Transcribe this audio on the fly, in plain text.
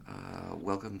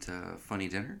Welcome to Funny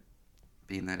Dinner.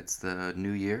 Being that it's the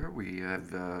new year, we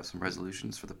have some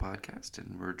resolutions for the podcast,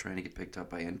 and we're trying to get picked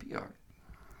up by NPR.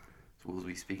 So we'll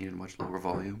be speaking in a much lower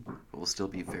volume, but we'll still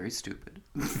be very stupid.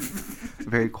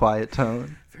 Very quiet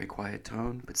tone. Very quiet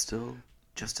tone, but still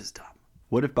just as dumb.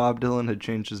 What if Bob Dylan had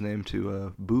changed his name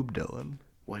to Boob Dylan?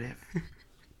 What if?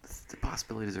 The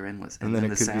possibilities are endless. And then it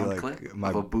the could sound be like clip my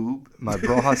of a boob. My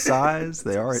bra size.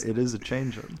 It is a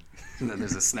changing. And then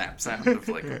there's a snap sound of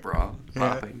like a bra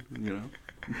popping, you know?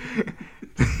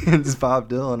 It's Bob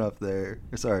Dylan up there.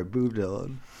 Sorry, Boob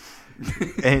Dylan.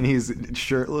 And he's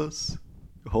shirtless,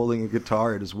 holding a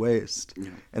guitar at his waist. Yeah.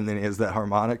 And then he has that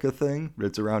harmonica thing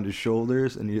that's around his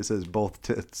shoulders, and he just says both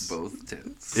tits. Both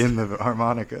tits. In the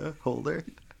harmonica holder.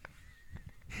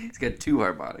 He's got two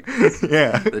harmonicas.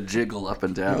 Yeah. That jiggle up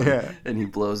and down. Yeah. And he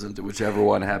blows into whichever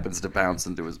one happens to bounce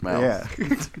into his mouth. Yeah.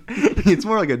 It's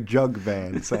more like a jug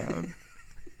band sound.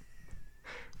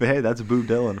 But hey, that's Boob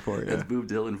Dylan for you. That's Boob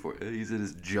Dylan for you. He's in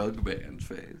his jug band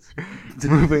phase.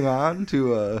 Moving on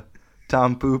to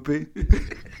Tom Poopy.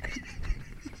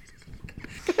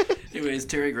 Anyways,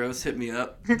 Terry Gross hit me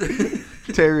up.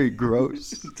 Terry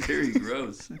Gross. Terry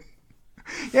Gross.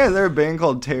 Yeah, they're a band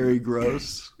called Terry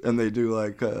Gross, and they do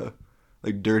like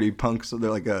dirty punk. So they're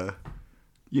like one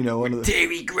of the.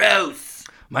 Terry Gross.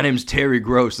 My name's Terry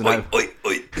Gross, and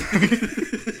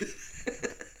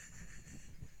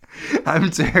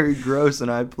I'm Terry Gross, and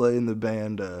I play in the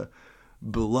band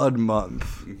Blood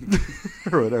Month,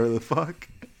 or whatever the fuck.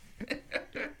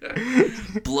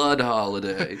 Blood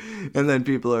Holiday. And then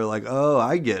people are like, "Oh,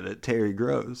 I get it, Terry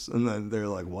Gross," and then they're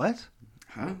like, "What?"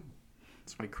 Huh?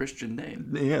 It's my Christian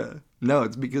name. Yeah. No,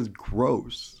 it's because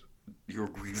gross.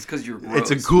 It's because you're gross.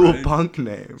 It's a cool right? punk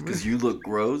name. Because you look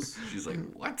gross. She's like,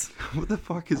 what? What the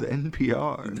fuck is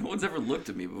NPR? No one's ever looked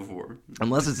at me before.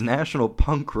 Unless it's National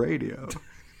Punk Radio.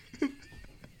 You're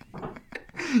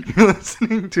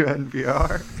listening to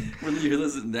NPR. You're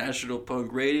listening to National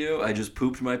Punk Radio. I just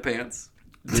pooped my pants.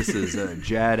 This is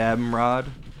Jad Abumrad,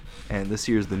 and this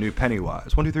here's the new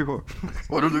Pennywise. 1, 2, 3, 4.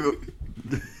 What do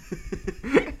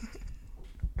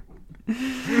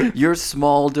Your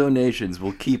small donations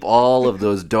will keep all of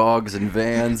those dogs and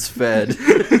vans fed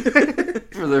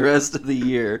for the rest of the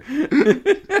year.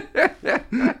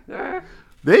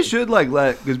 They should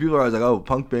because people are always like, "Oh,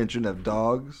 punk band shouldn't have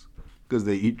dogs because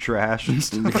they eat trash and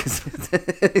stuff."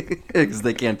 Because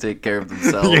they can't take care of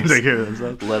themselves. They can't take care of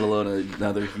themselves. Let alone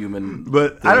another human.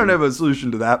 But thing. I don't have a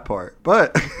solution to that part.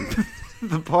 But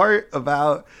the part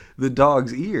about the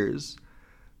dog's ears,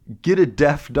 get a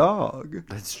deaf dog.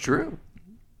 That's true.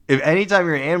 If anytime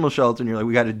you're in an animal shelter and you're like,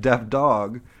 "We got a deaf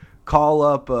dog," call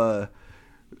up.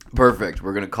 Perfect.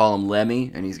 We're gonna call him Lemmy,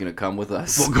 and he's gonna come with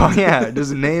us.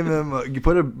 Just name him. You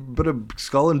put a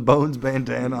skull and bones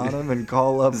bandana on him, and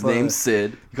call up. His name's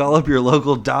Sid. Call up your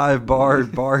local dive bar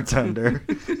bartender.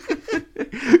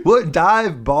 What,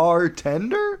 dive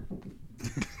bartender?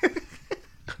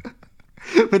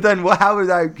 But then, how would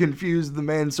I confuse the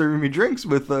man serving me drinks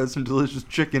with some delicious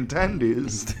chicken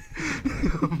tendies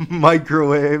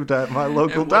microwaved at my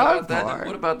local dive bar?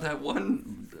 What about that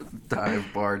one dive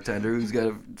bartender who's got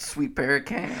a sweet pair of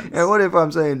cans? And what if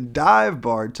I'm saying dive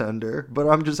bartender, but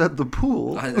I'm just at the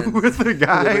pool with the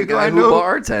guy who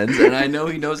bartends, and I know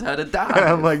he knows how to dive. And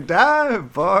I'm like,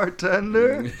 dive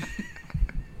bartender.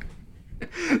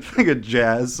 It's like a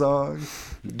jazz song.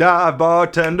 Dive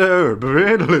bartender,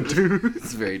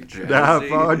 it's very jazzy. Dive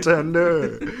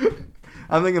bartender.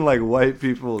 I'm thinking like white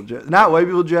people jazz. Not white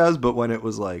people jazz, but when it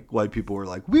was like white people were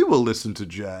like, "We will listen to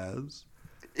jazz."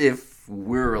 If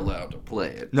we're allowed to play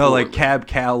it. No, like Cab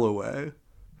Calloway.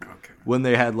 Okay. When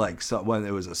they had when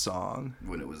it was a song.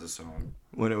 When it was a song.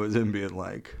 When it was him being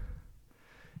like,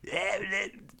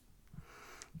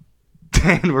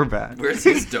 and we're back. Where's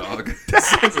his dog?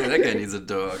 Sounds like that guy needs a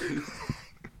dog.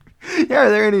 Yeah, are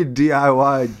there any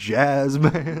DIY jazz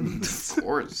bands? Of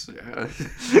course, yeah.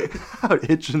 Out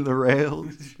hitching the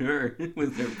rails. Sure,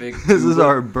 with their big tuba. This is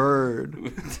our bird.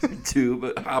 With their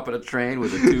tuba, hopping a train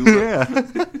with a tuba. Yeah.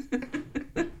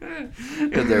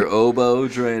 And their oboe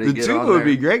trying to The get tuba on would there.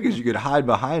 be great because you could hide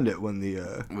behind it when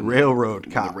the railroad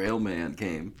when cop. the railman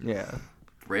came. Yeah.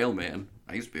 Railman.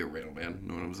 I used to be a railman.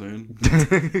 Know what I'm saying?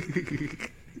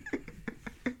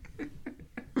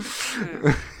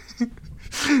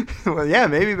 Well, yeah,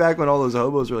 maybe back when all those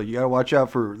hobos were like, you gotta watch out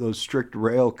for those strict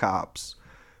rail cops.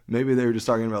 Maybe they were just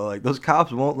talking about like, those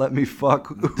cops won't let me fuck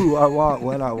who I want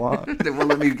when I want. They won't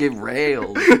let me get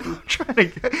railed. I'm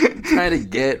trying to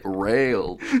get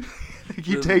railed. They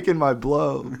keep taking my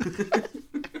blow.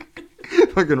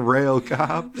 Fucking rail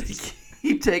cops.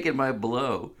 Keep taking my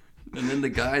blow. And then the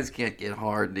guys can't get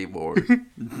hard anymore.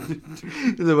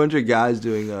 There's a bunch of guys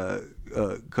doing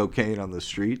cocaine on the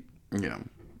street. Yeah.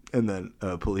 And then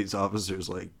police officers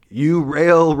like, you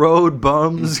railroad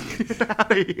bums, get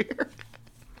out of here.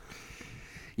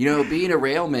 You know, being a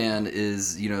railman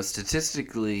is,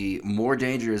 statistically more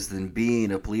dangerous than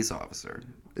being a police officer.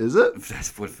 Is it?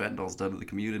 That's what fentanyl's done to the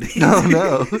community. Oh,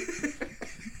 no.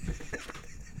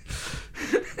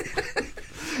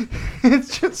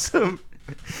 It's just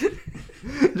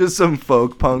some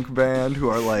folk punk band who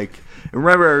are like,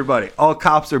 remember everybody, all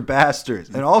cops are bastards.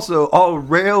 And also all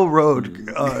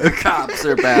railroad cops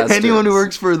are bastards. Anyone who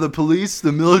works for the police,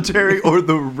 the military, or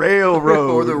the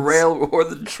railroad. or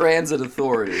the transit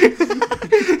authority.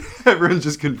 Everyone's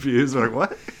just confused. Like,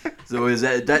 what? So is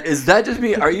that just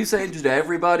me? Are you saying just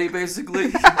everybody,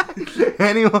 basically?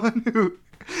 Anyone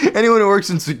who works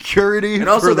in security and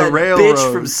also for the that railroads.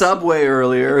 bitch from Subway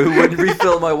earlier who wouldn't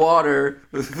refill my water.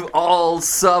 All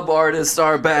sub artists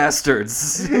are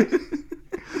bastards.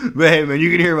 But hey, man,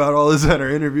 you can hear about all this on our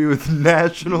interview with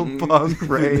National Punk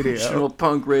Radio. National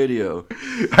Punk Radio.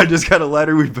 I just got a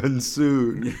letter. We've been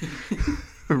sued.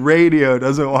 Radio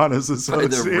doesn't want us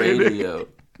associated. By the radio.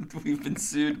 We've been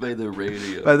sued by the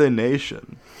radio. By the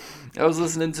nation. I was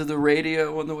listening to the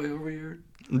radio on the way over here.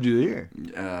 Did you hear?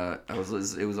 It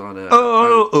was on a...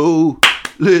 Oh,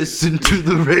 listen to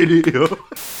the radio.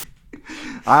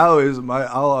 I'll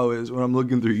always, when I'm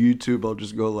looking through YouTube, I'll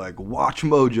just go like, Watch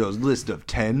Mojo's list of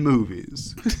 10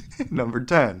 movies. Number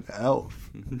 10,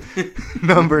 Elf.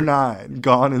 Number 9,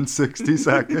 Gone in 60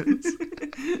 Seconds.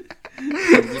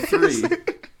 Number 3.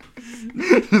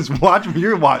 Just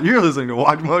you're listening to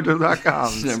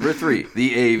WatchMojo.com. Number 3,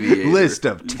 The Aviator. List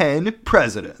of 10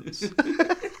 presidents.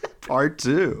 Part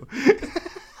 2.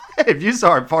 If you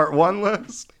saw our Part 1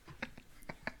 list,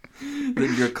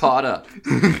 then you're caught up.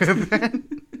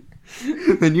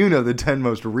 Then you know the 10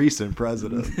 most recent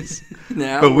presidents.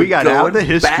 Now but we got out of the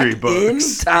history back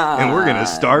books, and we're gonna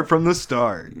start from the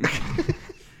start.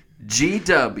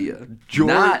 GW,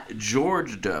 not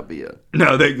George W.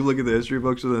 No, they look at the history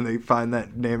books and then they find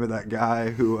that name of that guy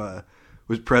who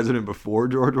was president before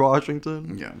George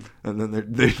Washington. Yeah, and then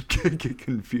they get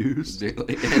confused.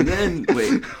 And then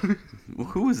wait,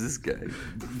 who was this guy?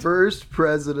 First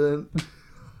president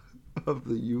of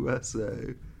the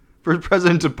USA. First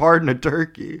president to pardon a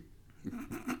turkey.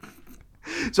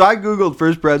 So I googled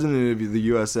first president of the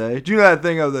USA. Do you know that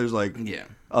thing of there's like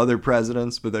other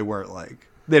presidents, but they weren't like,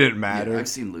 they didn't matter. Yeah, I've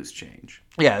seen loose change.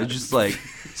 Yeah, it's just like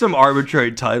some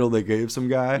arbitrary title they gave some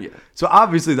guy. Yeah. So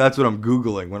obviously that's what I'm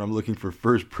Googling when I'm looking for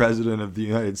first president of the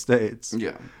United States.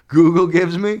 Yeah. Google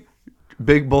gives me,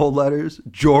 big bold letters,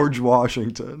 George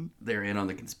Washington. They're in on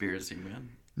the conspiracy,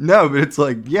 man. No, but it's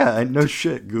like, yeah, no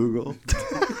shit, Google.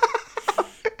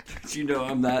 You know,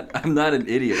 I'm not an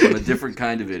idiot. I'm a different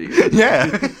kind of idiot. Yeah.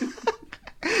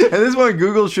 And this one,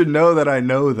 Google should know that I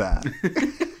know that.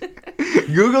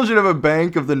 Google should have a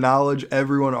bank of the knowledge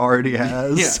everyone already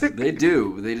has. Yeah, they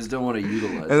do. They just don't want to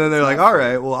utilize it. And then they're like, all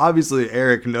right, well, obviously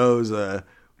Eric knows how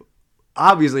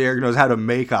to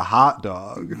make a hot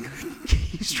dog.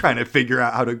 He's trying to figure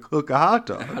out how to cook a hot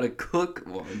dog. How to cook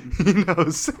one. He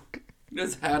knows. He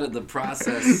knows how to the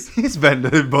process. He's been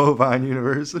to Bovine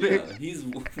University. Yeah, he's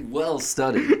well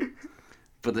studied.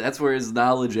 But that's where his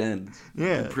knowledge ends.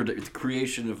 Yeah. The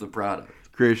creation of the product.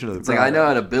 Creation of the It's product. like, I know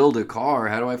how to build a car.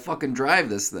 How do I fucking drive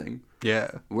this thing?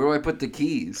 Yeah. Where do I put the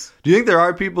keys? Do you think there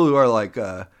are people who are like,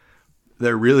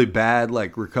 they're really bad,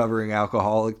 like recovering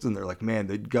alcoholics, and they're like, man,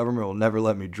 the government will never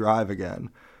let me drive again,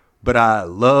 but I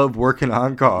love working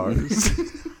on cars.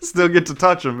 Still get to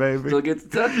touch them, baby. Still get to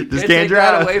touch it. Just can't take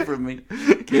drive. that away from me.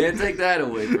 Can't take that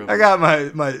away from me. I got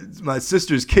my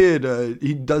sister's kid.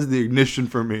 He does the ignition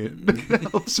for me. It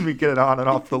helps me get it on and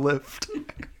off the lift.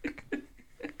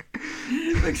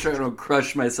 Make sure I don't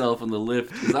crush myself on the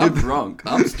lift because I'm drunk.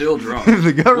 I'm still drunk.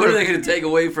 The government, what are they going to take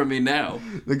away from me now?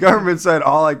 The government said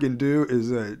all I can do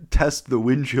is test the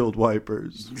windshield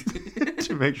wipers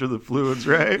to make sure the fluid's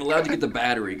right. I'm allowed to get the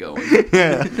battery going.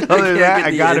 Yeah. Other than that,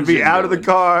 I got to be out of the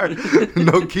car.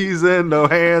 No keys in, no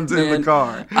hands in the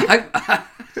car.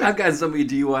 I've got so many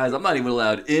DUIs. I'm not even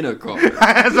allowed in a car.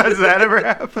 Has that ever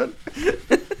happened?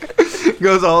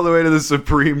 Goes all the way to the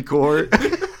Supreme Court.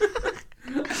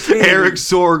 Eric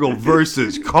Sorgel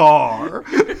versus car.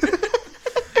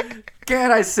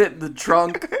 Can't I sit in the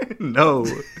trunk? No.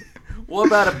 What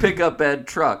about a pickup bed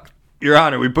truck? Your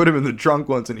Honor, we put him in the trunk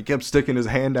once and he kept sticking his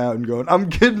hand out and going, I'm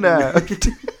kidnapped.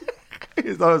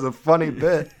 He thought it was a funny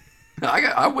bit.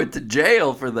 I went to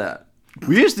jail for that.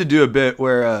 We used to do a bit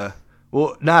where,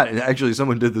 well, not actually,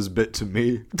 someone did this bit to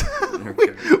me.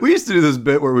 Okay. We used to do this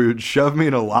bit where we would shove me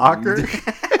in a locker.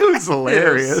 It was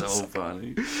hilarious. It was so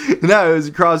funny. No, it was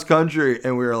cross country,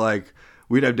 and we were like,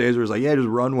 we'd have days where it was like, yeah, just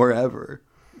run wherever.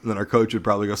 And then our coach would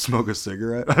probably go smoke a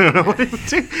cigarette. I don't know what he would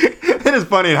do. And it's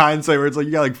funny in hindsight where it's like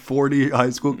you got like 40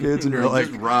 high school kids, and you're like,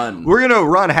 just run. we're gonna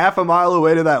run half a mile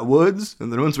away to that woods,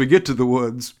 and then once we get to the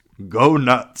woods, go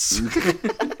nuts.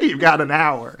 You've got an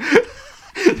hour.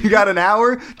 You got an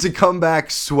hour to come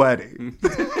back sweaty.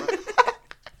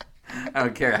 I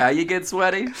don't care how you get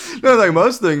sweaty. No, like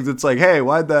most things, it's like, hey,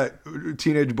 why'd that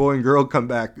teenage boy and girl come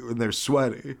back when they're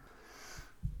sweaty?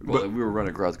 Well, we were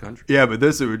running cross country. Yeah, but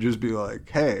this, it would just be like,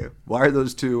 hey, why are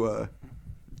those two,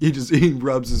 he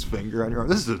rubs his finger on your arm.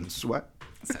 This isn't sweat.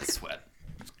 It's that sweat.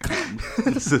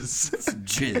 This is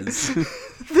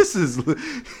Jizz.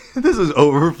 this is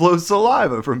overflow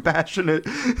saliva from passionate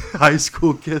high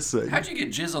school kissing. How'd you get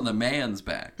jizz on the man's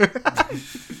back?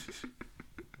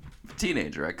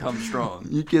 Teenager, I come strong.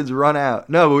 You kids run out.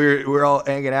 No, but we were all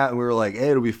hanging out, and we were like, hey,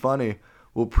 it'll be funny.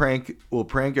 We'll prank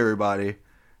everybody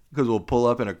because we'll pull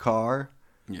up in a car,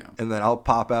 Yeah. and then I'll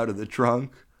pop out of the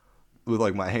trunk with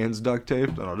like my hands duct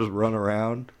taped, and I'll just run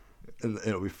around, and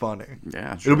it'll be funny.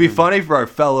 Yeah, sure. It'll be funny for our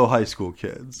fellow high school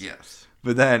kids. Yes.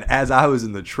 But then, as I was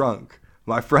in the trunk,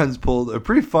 my friends pulled a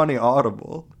pretty funny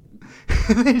audible.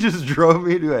 They just drove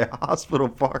me to a hospital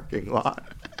parking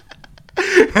lot.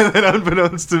 And then,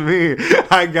 unbeknownst to me,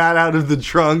 I got out of the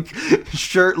trunk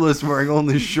shirtless, wearing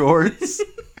only shorts.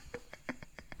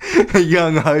 A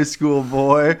young high school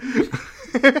boy,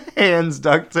 hands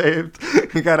duct taped.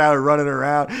 Got out running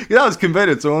around. I was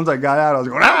convinced, so once I got out, I was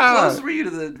going, How close were you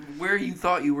to where you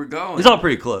thought you were going? It's all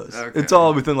pretty close. Okay. It's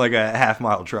all within like a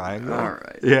half-mile triangle. All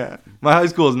right. Yeah. My high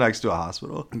school is next to a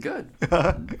hospital. Good.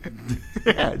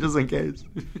 Yeah, just in case.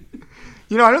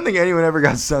 You know, I don't think anyone ever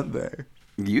got sent there.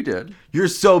 You did. You're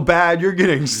so bad, you're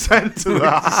getting sent to the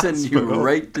hospital. Send you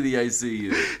right to the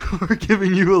ICU. We're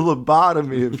giving you a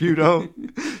lobotomy if you don't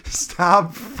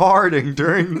stop farting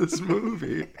during this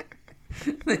movie.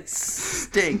 They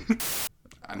stink.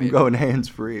 I I'm going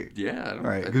hands-free. Yeah. I don't,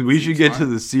 All right, because we should get to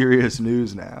the serious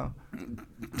news now.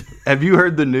 Have you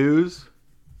heard the news?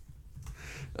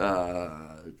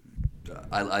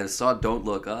 I saw Don't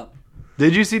Look Up.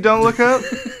 Did you see Don't Look Up?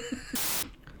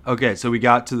 Okay, so we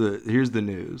got to here's the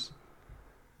news.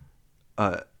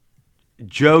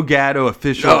 Joe Gatto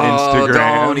official Instagram.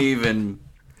 Don't even.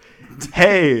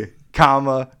 Hey,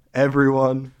 comma,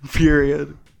 everyone,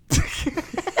 period.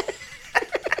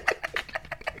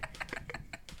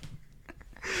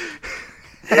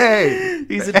 Hey,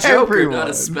 He's a joker, everyone. not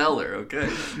a speller, okay?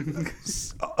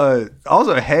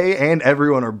 Also, hey and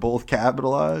everyone are both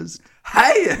capitalized.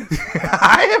 Hey!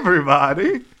 Hi,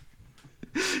 everybody.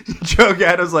 Joe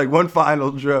Gatto's like, one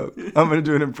final joke. I'm going to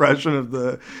do an impression of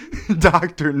the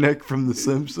Dr. Nick from The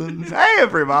Simpsons. Hey,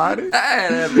 everybody. Hey,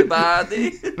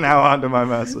 everybody! Now on to my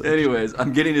message. Anyways,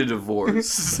 I'm getting a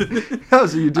divorce. Oh,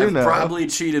 so you do I've know. probably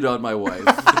cheated on my wife.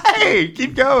 Hey,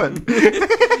 keep going.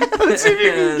 Let's see if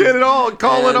you can get it all.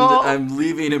 Call it And all. I'm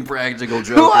leaving Impractical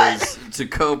Jokers to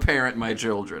co-parent my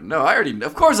children. No, I already know.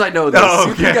 Of course I know this. Oh,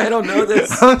 You think I don't know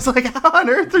this? I was like, how on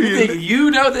earth are You you? think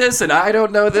you know this and I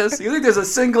don't know this? You think there's a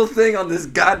single thing on this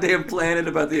goddamn planet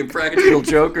about the Impractical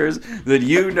Jokers that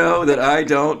you know that I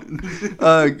don't?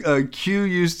 Q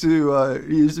used to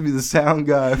be the sound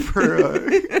guy for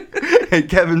a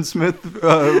Kevin Smith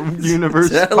Universe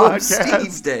Tell him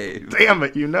podcast. Steve Dave. Damn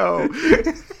it, you know.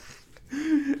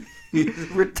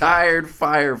 He's a retired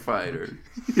firefighter.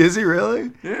 Is he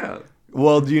really? Yeah.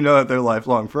 Well, do you know that they're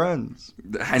lifelong friends?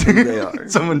 I know they are.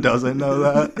 Someone doesn't know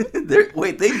that.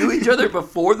 Wait, they knew each other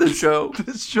before the show?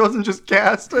 This wasn't just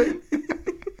casting.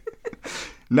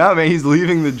 No, man, he's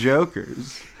leaving the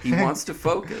Jokers. He wants to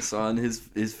focus on his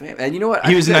family. And you know what?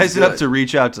 He was nice enough to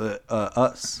reach out to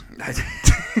us.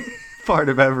 Part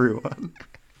of everyone.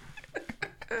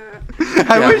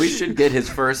 We should get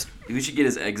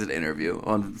his exit interview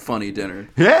on Funny Dinner.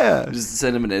 Yeah. Just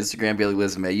send him an Instagram, be like,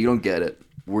 listen, man, you don't get it.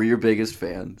 We're your biggest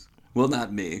fans. Well,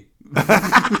 not me.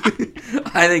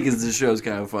 I think the show's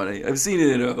kind of funny. I've seen it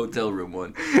in a hotel room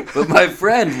once. But my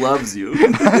friend loves you.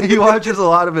 He watches a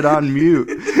lot of it on mute.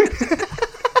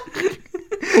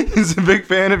 He's a big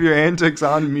fan of your antics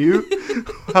on mute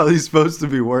while he's supposed to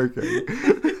be working.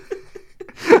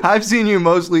 I've seen you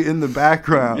mostly in the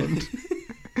background.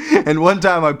 And one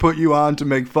time I put you on to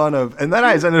make fun of, and then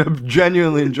I ended up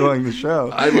genuinely enjoying the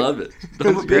show. I love it.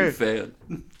 I'm a big great. fan.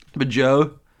 But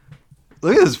Joe,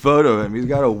 look at this photo of him. He's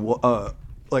got a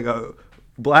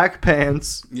black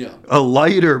pants, Yeah. a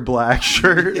lighter black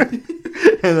shirt, and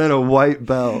then a white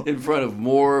belt. In front of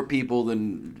more people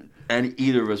than And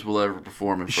either of us will ever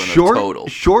perform in front of Total.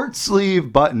 Short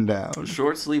sleeve button down.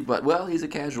 Short sleeve, but well, he's a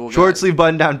casual guy. Short sleeve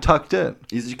button down tucked in.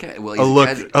 He's a casual.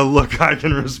 A look I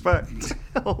can respect.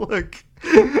 A look.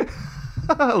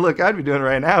 Look, I'd be doing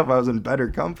right now if I was in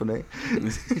better company.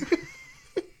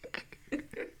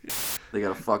 They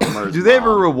gotta fuck him. Do they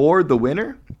ever reward the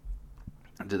winner?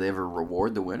 Do they ever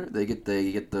reward the winner? They get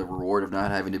the reward of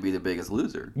not having to be the biggest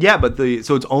loser. Yeah, but so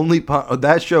it's only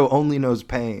that show only knows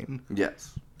pain.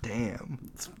 Yes. Damn.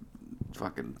 It's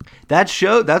fucking.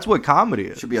 That's what comedy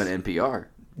is. Should be on NPR.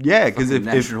 Yeah, because if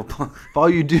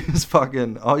all you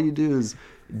do is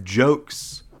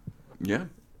jokes. Yeah.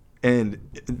 And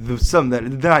some that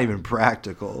they're not even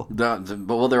practical.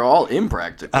 Well, they're all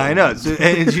impractical. I know. So,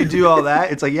 and as you do all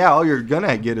that, it's like, yeah, all you're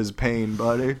gonna get is pain,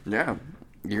 buddy. Yeah.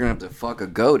 You're gonna have to fuck a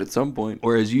goat at some point.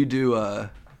 Whereas you do,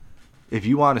 if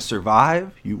you want to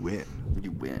survive, you win.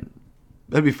 You win.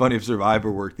 That'd be funny if Survivor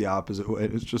worked the opposite way.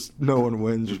 It's just no one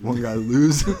wins, just one guy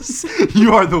loses.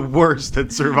 You are the worst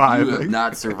at surviving. You have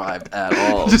not survived at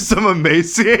all. Just some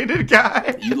emaciated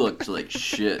guy. You look like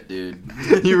shit, dude.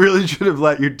 You really should have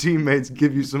let your teammates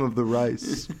give you some of the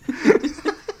rice.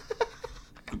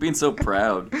 You're being so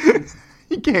proud.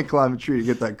 You can't climb a tree to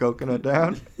get that coconut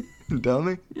down,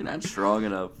 dummy. You're not strong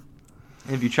enough.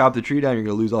 And if you chop the tree down, you're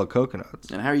going to lose all the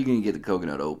coconuts. And how are you going to get the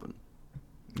coconut open?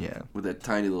 Yeah. With that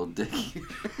tiny little dick.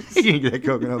 You can get that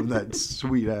coconut with that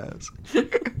sweet ass.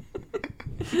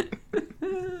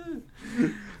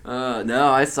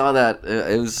 No, I saw that.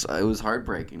 It was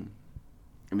heartbreaking.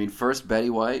 I mean, first Betty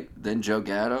White, then Joe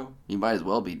Gatto. He might as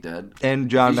well be dead. And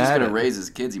John Madden. He's just going to raise his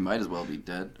kids. He might as well be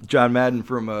dead. John Madden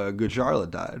from Good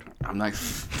Charlotte died. I'm not...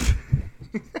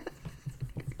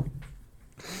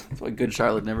 That's why Good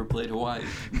Charlotte never played Hawaii.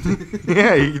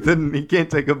 Yeah, he can't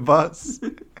take a bus.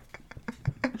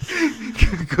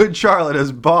 Good Charlotte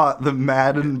has bought the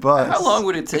Madden bus. How long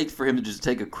would it take for him to just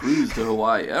take a cruise to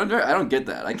Hawaii? I don't get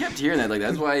that. I kept hearing that. Like,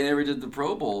 that's why he never did the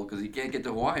Pro Bowl, because he can't get to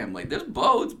Hawaii. I'm like, there's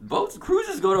boats.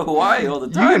 Cruises go to Hawaii all the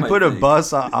time. You can put a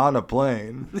bus on a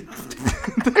plane.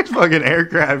 There's fucking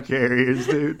aircraft carriers,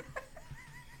 dude.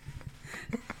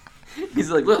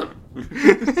 He's like, look.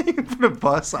 You put a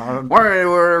bus on. Why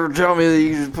were tell me that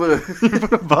you just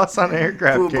put a bus on an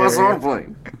aircraft carrier? Put a bus on a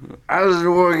plane. I just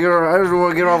want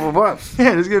to get off a bus.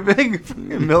 Yeah, just get a big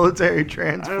military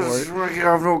transport. I just want to get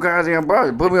off no goddamn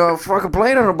bus. Put me on a fucking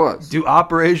plane on a bus. Do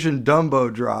Operation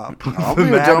Dumbo drop. I'll be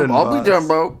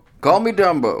Dumbo. Call me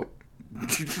Dumbo.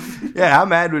 Yeah, how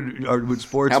mad would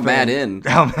sports fans...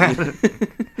 How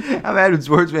mad would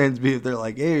sports fans be if they're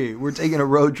like, hey, we're taking a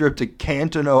road trip to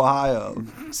Canton, Ohio,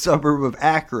 suburb of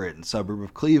Akron, suburb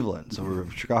of Cleveland, suburb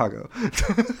of Chicago.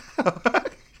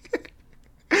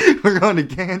 We're going to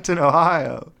Canton,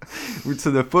 Ohio, to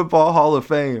the Football Hall of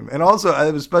Fame. And also, I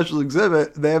have a special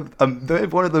exhibit. They have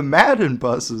one of the Madden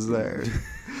buses there.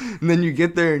 And then you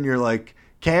get there and you're like,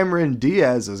 Cameron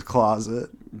Diaz's closet.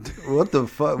 What the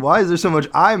fuck? Why is there so much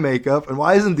eye makeup? And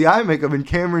why isn't the eye makeup in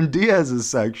Cameron Diaz's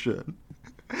section?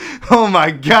 Oh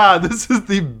my god, this is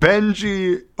the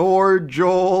Benji or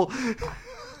Joel.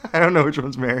 I don't know which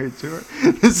one's married to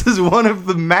her. This is one of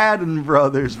the Madden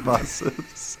brothers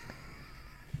buses.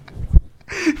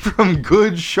 From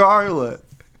Good Charlotte.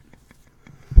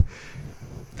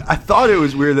 I thought it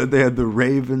was weird that they had the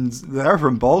Ravens. They're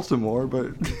from Baltimore,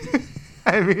 but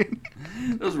I mean...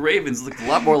 Those Ravens look a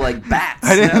lot more like bats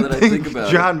I didn't now that I think about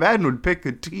it. John Madden would pick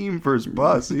a team for his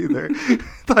bus either. I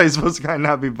thought he was supposed to kind of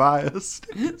not be biased.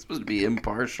 It's supposed to be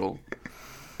impartial.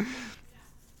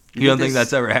 You don't think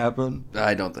that's ever happened?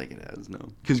 I don't think it has, no.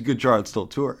 Because Good Charlotte still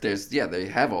tour. They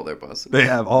have all their buses. They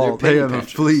have a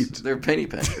fleet. They're penny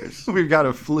pinchers. We've got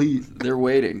a fleet. They're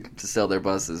waiting to sell their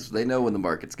buses. They know when the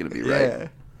market's going to be right. Yeah.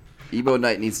 Emo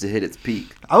Night needs to hit its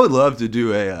peak. I would love to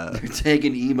do a... They're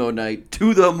taking Emo Night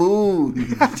to the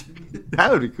moon.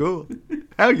 That would be cool.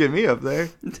 That would get me up there.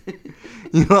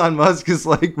 Elon Musk is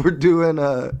like, we're doing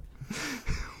early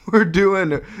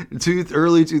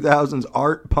 2000s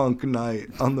art punk night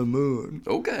on the moon.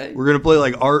 Okay. We're going to play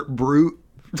like Art Brut.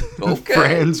 Okay.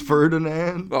 Franz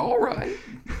Ferdinand. All right.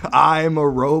 I'm a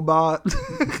Robot.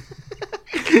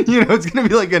 You know, it's going to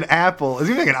be like an Apple. It's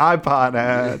going to be like an iPod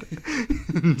ad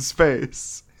in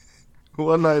space.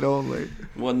 One night only.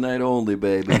 One night only,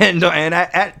 baby. And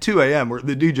at 2 a.m.,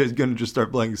 the DJ's going to just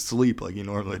start playing Sleep like he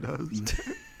normally does.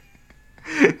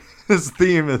 This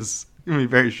theme is going to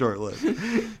be very short-lived.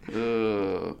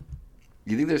 You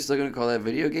think they're still going to call that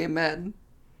video game Madden?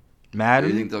 Madden?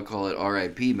 Or do you think they'll call it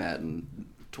R.I.P. Madden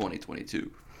 2022?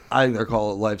 I think they'll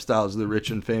call it Lifestyles of the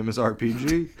Rich and Famous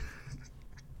RPG.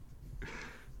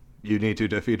 You need to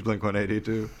defeat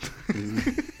Blink-182.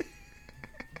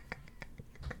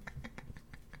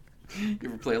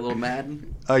 play a little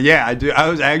Madden? Yeah, I do. I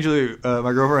was actually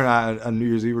my girlfriend and I on New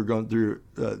Year's Eve were going through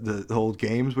the whole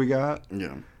games we got.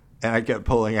 Yeah. And I kept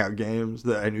pulling out games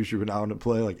that I knew she would not want to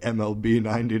play, like MLB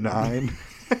 99.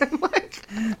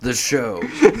 Like, The Show.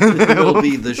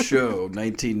 MLB The Show,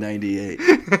 1998.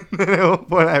 And then at one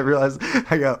point I realized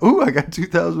I got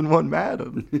 2001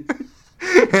 Madden.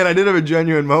 And I did have a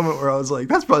genuine moment where I was like,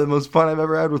 that's probably the most fun I've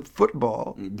ever had with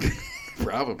football.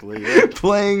 Probably, yeah.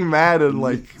 Playing Madden,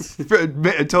 like, for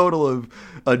a total of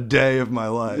a day of my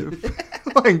life.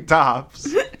 Like,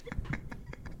 tops.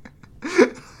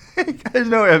 I just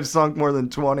know I've sunk more than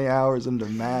 20 hours into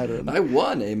Madden. I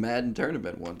won a Madden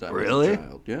tournament one time. Really? As a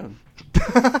child. Yeah.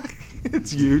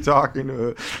 It's you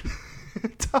talking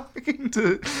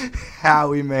to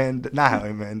Howie Mandel, not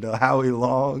Howie Mandel, Howie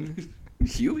Long.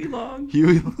 Huey Long?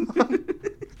 Huey Long.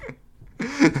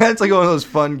 That's like one of those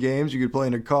fun games you could play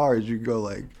in a car. You could go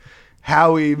like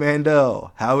Howie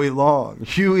Mandel, Howie Long,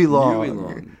 Huey Long. Huey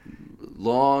Long.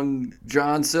 Long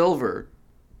John Silver.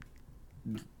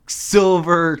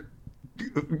 Silver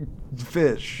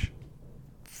Fish.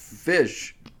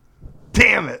 Fish.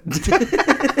 Damn it.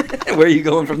 Where are you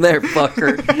going from there,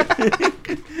 fucker?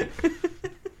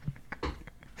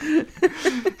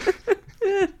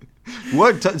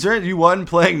 You won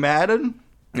playing Madden?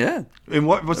 Yeah. In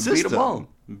what I system? beat them all.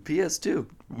 PS2.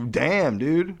 Damn,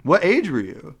 dude. What age were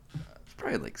you? It's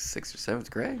probably like 6th or 7th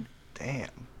grade. Damn.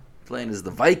 Playing as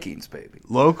the Vikings, baby.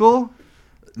 Local?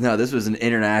 No, this was an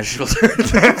international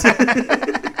tournament.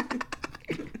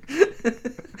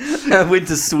 I went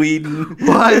to Sweden.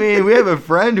 Well, I mean, we have a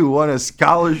friend who won a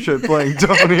scholarship playing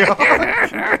Tony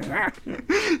Hawk.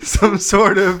 Some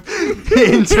sort of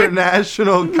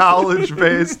international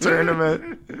college-based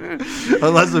tournament.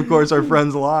 Unless, of course, our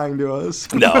friend's lying to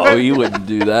us. No, you wouldn't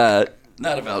do that.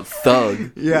 Not about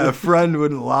Thug. Yeah, a friend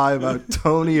wouldn't lie about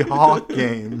Tony Hawk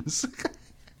games.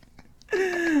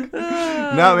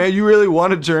 No, man, you really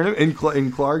won a tournament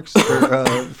in Clark's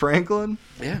or Franklin?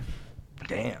 Yeah.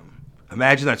 Damn.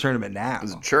 Imagine that tournament now. It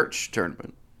was a church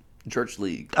tournament. Church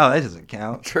league. Oh, that doesn't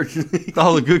count. Church league.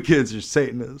 All the good kids are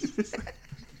Satanists.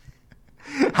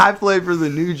 I played for the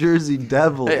New Jersey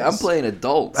Devils. Hey, I'm playing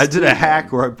adults. I did a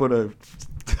hack where I put a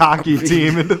hockey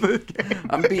team into the game.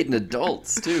 I'm beating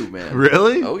adults too, man.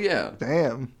 Really? Oh yeah.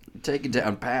 Damn. Taking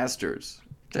down pastors.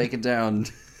 Taking down.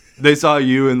 They saw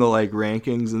you in the like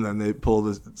rankings, and then they pulled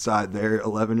aside their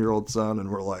 11-year-old son, and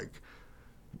were like,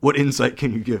 "What insight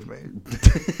can you give me?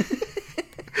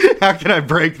 How can I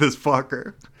break this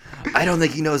fucker?" I don't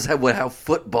think he knows how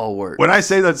football works. When I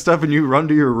say that stuff and you run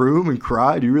to your room and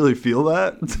cry, do you really feel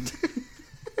that?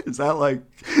 Is that like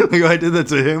if I did that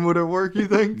to him, would it work, you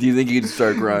think? Do you think he'd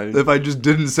start crying? If I just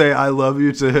didn't say I love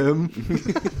you to him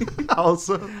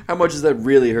also? How much does that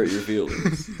really hurt your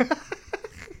feelings?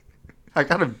 I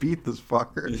gotta beat this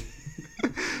fucker.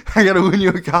 I gotta win you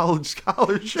a college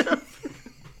scholarship.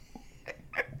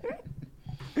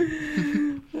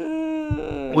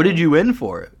 What did you win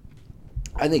for it?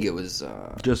 I think it was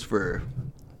Just for...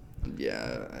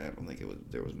 yeah, I don't think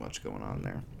there was much going on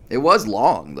there. It was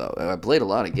long though. I played a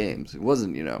lot of games. It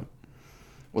wasn't,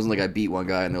 wasn't like I beat one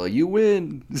guy and they're like, "You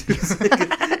win."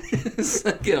 It's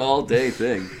like an all-day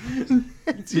thing.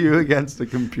 It's you against the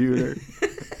computer.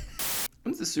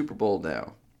 When's the Super Bowl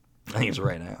now? I think it's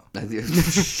right now. You're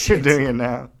Shit. doing it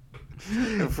now.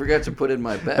 I forgot to put in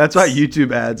my bets. That's why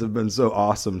YouTube ads have been so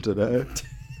awesome today.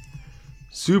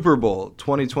 Super Bowl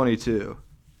 2022.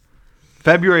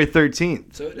 February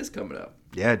 13th. So it is coming up.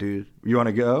 Yeah, dude. You want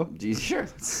to go? Sure.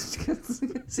 See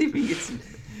if we get some.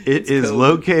 It is COVID.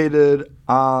 located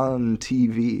on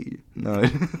TV. No,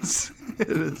 it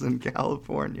is in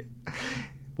California.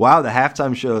 Wow, the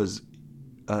halftime show is...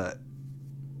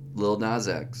 Lil Nas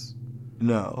X.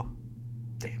 no.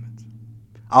 Damn it.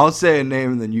 I'll say a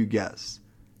name and then you guess.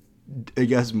 I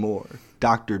guess more.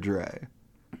 Dr. Dre.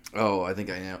 Oh, I think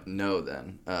I know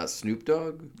then. Snoop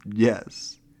Dogg,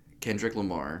 Yes. Kendrick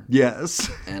Lamar, Yes.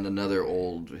 and another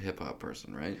old hip hop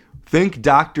person, right? Think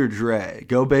Dr. Dre.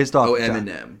 Go based off... Oh,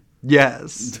 Eminem.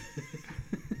 Yes.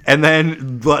 And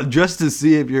then just to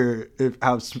see if you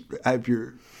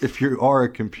are a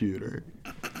computer,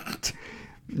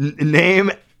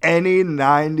 name any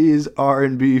 90s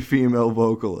R&B female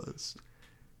vocalist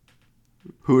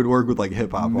who would work with like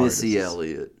hip hop artists. Missy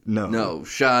Elliott. No. No,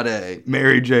 Sade.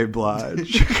 Mary J.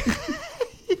 Blige.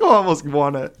 You almost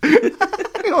won it.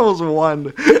 You almost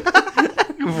won.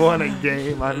 Won a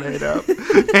game I made up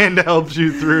and helped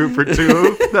you through for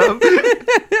two of them.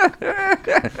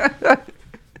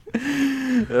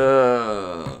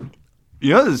 You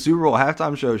know what the Super Bowl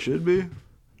halftime show should be?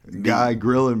 A guy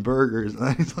grilling burgers,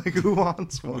 and he's like, "Who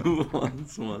wants one?" Who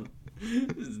wants one?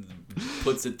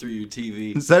 Puts it through your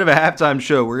TV. Instead of a halftime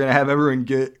show, we're gonna have everyone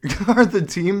get. Are the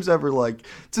teams ever like?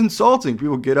 It's insulting.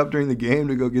 People get up during the game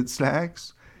to go get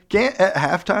snacks. Can't at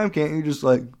halftime? Can't you just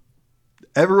like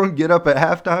everyone get up at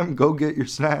halftime, go get your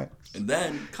snacks, and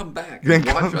then come back and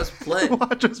watch us play?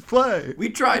 Watch us play. We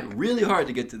tried really hard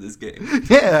to get to this game.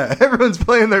 Yeah, everyone's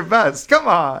playing their best. Come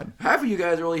on. Half of you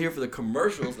guys are only here for the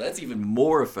commercials. That's even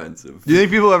more offensive. Do you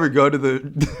think people ever go to the?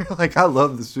 They're like, I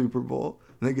love the Super Bowl.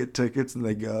 And they get tickets and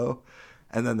they go.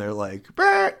 And then they're like,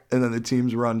 "Bah!" And then the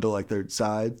teams run to like their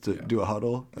sides to do a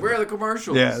huddle. Where are the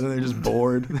commercials? Yeah, and then they're just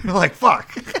bored. They're like,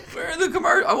 fuck. Where are the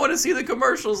commercials? I want to see the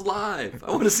commercials live.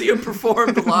 I want to see them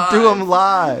performed live. Do them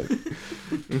live.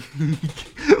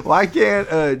 Why can't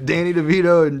Danny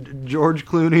DeVito and George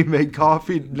Clooney make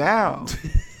coffee now?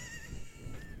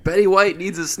 Betty White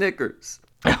needs a Snickers.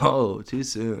 Oh, too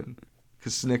soon.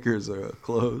 Because Snickers are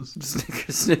closed.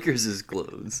 Snickers is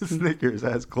closed. Snickers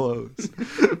has closed.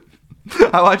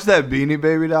 I watched that Beanie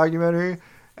Baby documentary,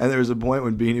 and there was a point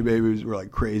when Beanie Babies were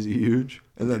like crazy huge,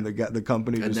 and then the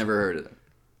company. I'd never heard of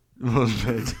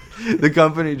it. The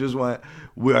company just went,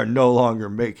 "We are no longer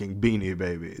making Beanie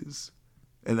Babies,"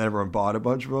 and then everyone bought a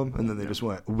bunch of them, and then they just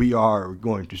went, "We are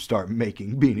going to start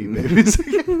making Beanie Babies."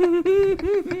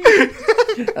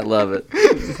 I love it.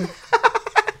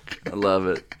 I love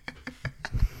it.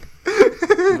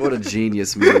 What a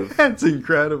genius move. That's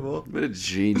incredible. What a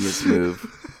genius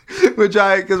move.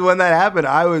 Because when that happened,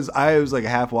 I was like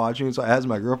half watching, so I asked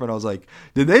my girlfriend, I was like,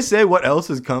 did they say what else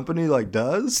his company like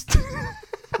does?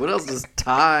 What else does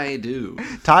Ty do?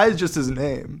 Ty is just his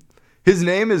name. His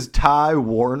name is Ty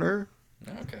Warner.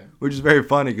 Okay. Which is very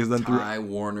funny because then Ty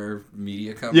Warner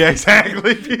Media Company. Yeah,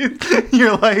 exactly.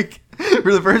 You're like,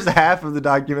 for the first half of the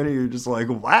documentary, you're just like,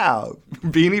 wow,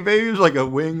 Beanie Babies like a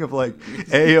wing of like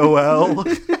AOL.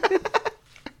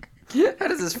 How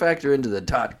does this factor into the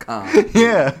 .com?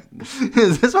 Yeah.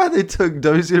 Is this why they took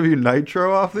WCW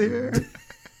Nitro off the air?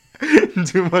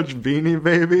 Too much Beanie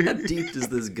Baby. How deep does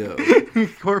this go?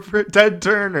 Corporate Ted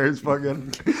Turner is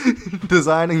fucking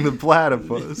designing the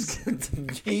platypus.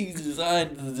 He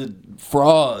designed the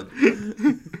frog.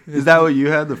 Is that what you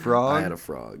had, the frog? I had a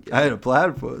frog. Yeah. I had a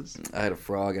platypus. I had a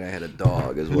frog and I had a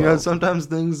dog as well. You know, sometimes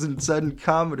things said in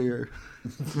comedy are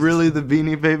really the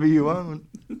Beanie Baby you own.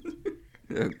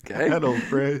 Okay. That old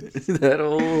phrase. That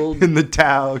old. In the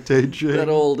Tao Te Ching. That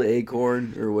old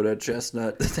acorn or what, a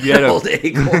chestnut. That old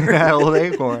acorn. That old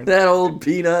acorn. That old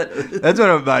peanut. That's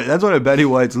one of Betty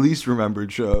White's least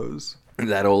remembered shows.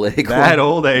 That old acorn. That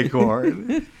old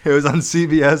acorn. It was on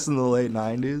CBS in the late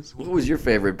 90s. What was your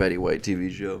favorite Betty White TV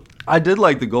show? I did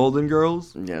like the Golden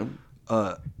Girls. Yeah.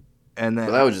 And then.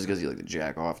 But that was just because you like to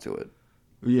jack off to it.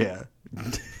 Yeah.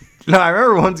 No, I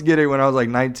remember once when I was like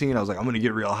 19, I was like, I'm going to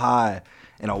get real high.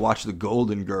 And I'll watch the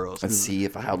Golden Girls. And see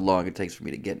how long it takes for me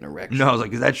to get an erection. No, I was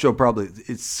like, 'cause that show probably,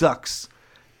 it sucks.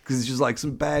 Because it's just like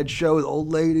some bad show with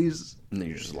old ladies. And then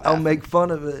you're just laughing. I'll make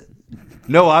fun of it.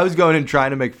 No, I was going and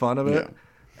trying to make fun of it.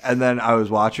 Yeah. And then I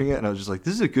was watching it and I was just like,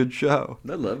 this is a good show.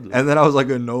 I loved it. And then I was like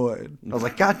annoyed. I was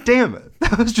like, God damn it.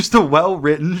 That was just a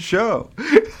well-written show.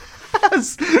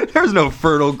 There's no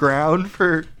fertile ground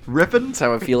for ripping. That's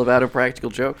how I feel about Impractical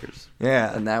Jokers.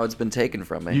 Yeah. And now it's been taken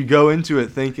from me. You go into it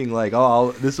thinking like,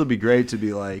 oh, this will be great to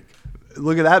be like,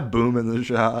 look at that boom in the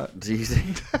shot. Do you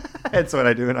think? That's what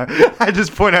I do. And I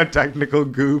just point out technical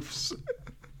goofs.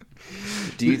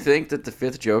 Do you think that the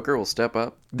fifth Joker will step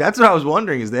up? That's what I was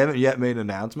wondering, is they haven't yet made an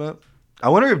announcement. I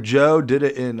wonder if Joe did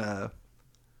it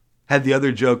had the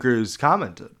other Jokers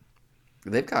commented.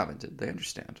 They've commented. They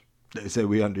understand. They say,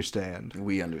 we understand.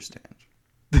 We understand.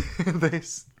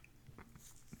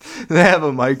 They have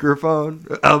a microphone.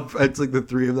 It's like the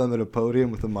three of them at a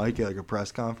podium with a mic at like a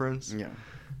press conference. Yeah.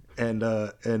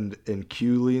 And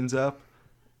Q leans up,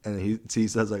 and he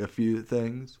says like a few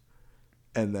things,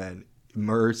 and then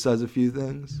Murr says a few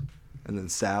things, and then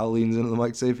Sal leans into the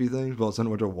mic to say a few things. But all of a sudden,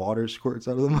 a bunch of water squirts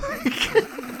out of the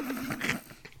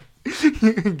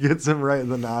mic. Gets him right in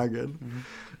the noggin.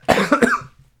 Mm-hmm.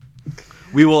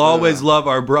 We will always love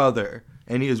our brother,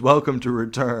 and he is welcome to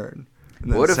return.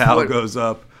 And then Sal goes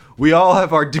up. We all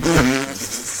have our...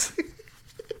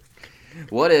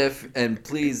 What if, and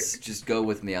please just go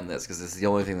with me on this, because this is the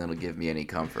only thing that will give me any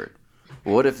comfort.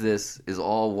 What if this is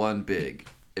all one big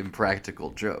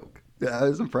impractical joke? Yeah,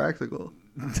 it's impractical.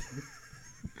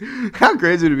 How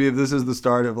crazy would it be if this is the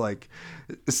start of like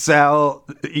Sal,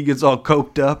 he gets all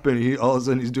coked up and all of a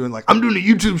sudden he's doing like, I'm doing a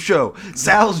YouTube show,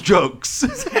 Sal's Jokes.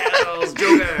 Sal's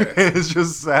Joker. And it's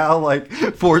just Sal like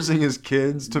forcing his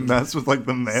kids to mess with like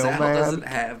the mailman. Sal doesn't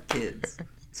have kids.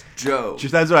 Joe.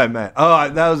 That's what I meant. Oh,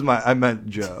 I meant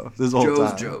Joe this whole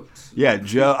Joe's time. jokes. Yeah,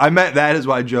 Joe. I meant that is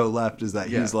why Joe left. Is that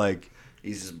he's like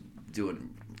he's just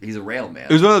he's a rail man.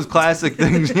 it was one of those classic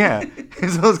things. Yeah, it's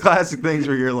one of those classic things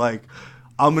where you're like,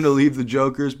 I'm gonna leave the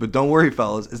Jokers, but don't worry,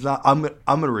 fellas. It's not. I'm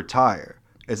gonna retire.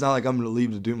 It's not like I'm gonna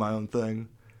leave to do my own thing.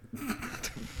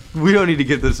 We don't need to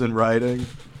get this in writing.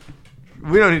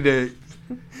 We don't need to.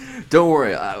 Don't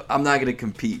worry, I'm not gonna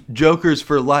compete. Jokers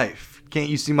for life. Can't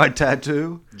you see my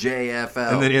tattoo?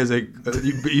 JFL. And then he has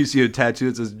you see a tattoo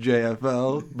that says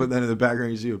JFL, but then in the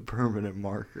background you see a permanent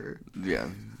marker. Yeah.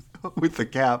 With the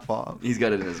cap off. He's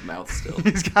got it in his mouth still.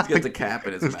 He's got the cap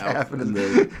in his mouth and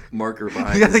the marker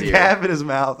behind his ear. He's got the cap in his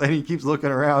mouth, and he keeps looking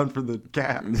around for the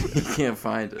cap. He can't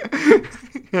find it.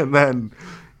 And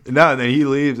then he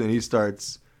leaves, and he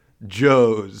starts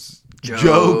Jokers.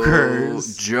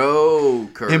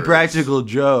 Impractical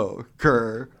Joe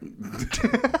Kerr. And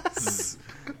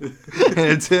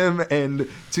it's him and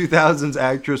 2000s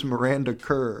actress Miranda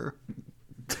Kerr.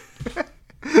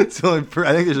 So I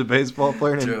think there's a baseball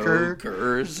player named Kerr.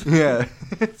 Kerrs. Yeah,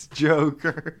 it's Joe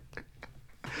Kerr.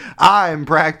 I'm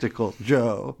Practical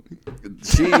Joe.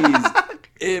 She's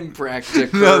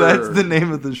impractical. No, that's the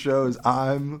name of the show. Is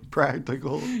I'm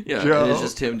Practical Joe. And it's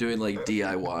just him doing like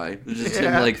DIY. It's just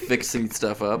him like fixing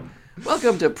stuff up.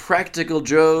 Welcome to Practical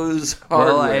Joe's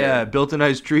Hardware. Well, I built a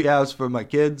nice treehouse for my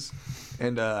kids,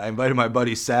 and I invited my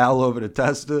buddy Sal over to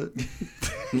test it.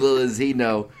 Little does he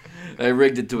know, I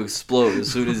rigged it to explode as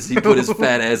soon as he put his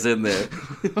fat ass in there.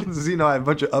 Does he know I have a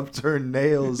bunch of upturned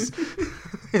nails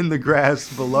in the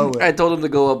grass below it? I told him to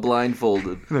go up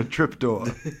blindfolded. And a trapdoor.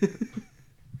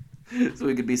 So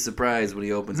he could be surprised when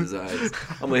he opens his eyes.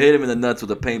 I'm going to hit him in the nuts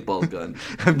with a paintball gun.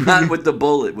 Not with the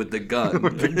bullet, with the gun.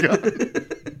 With the gun.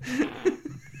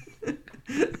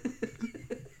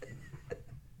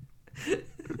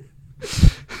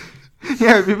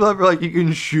 Yeah, people are like, you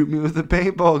can shoot me with a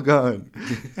paintball gun.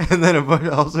 And then all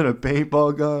of a sudden a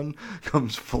paintball gun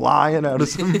comes flying out of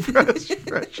some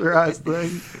pressurized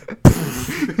thing.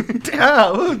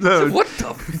 Yeah, what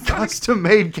the fuck?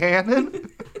 Custom-made cannon?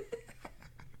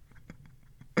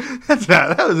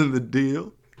 That wasn't the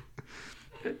deal.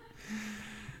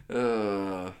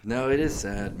 No, it is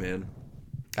sad, man.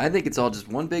 I think it's all just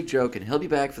one big joke, and he'll be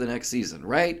back for the next season,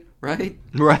 right? Right?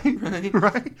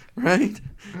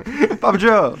 Papa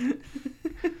Joe.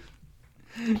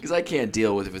 Because I can't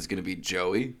deal with if it's going to be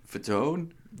Joey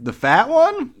Fatone. The fat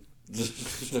one?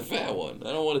 The fat one.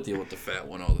 I don't want to deal with the fat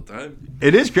one all the time.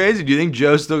 It is crazy. Do you think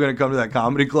Joe's still going to come to that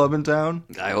comedy club in town?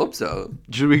 I hope so.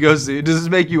 Should we go see? Does this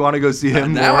make you want to go see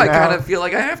him now? More I kind of feel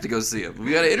like I have to go see him.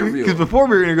 We got to interview him. Because before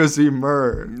we were going to go see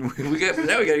Murr. Now we got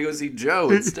to go see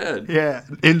Joe instead. Yeah.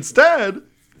 Instead.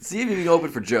 See if he can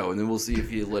open for Joe, and then we'll see if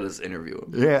he'll let us interview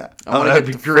him. Yeah. I want to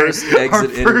get the first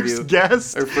exit interview.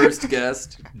 Our first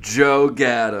guest, Joe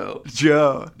Gatto.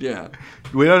 Joe. Yeah.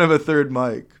 We don't have a third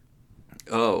mic.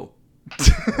 Oh.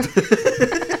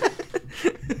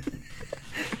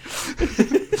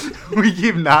 We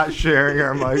keep not sharing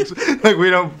our mics. Like, we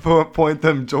don't point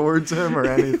them towards him or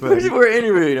anything. We're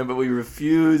interviewing him, but we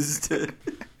refuse to.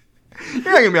 You're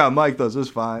not going to be on mic, though, so it's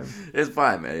fine. It's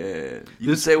fine, man. Yeah. You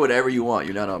can say whatever you want.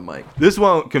 You're not on mic. This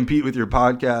won't compete with your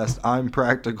podcast, I'm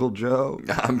Practical Joe.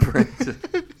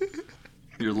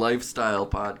 Your lifestyle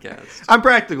podcast. I'm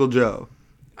Practical Joe.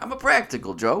 I'm a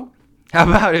Practical Joe. How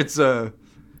about it's a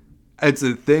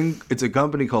thing, it's a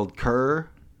company called Kerr,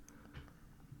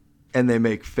 and they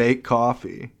make fake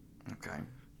coffee. Okay.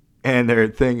 And their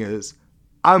thing is,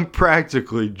 I'm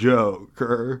practically Joe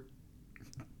Kerr.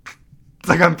 It's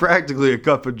like I'm practically a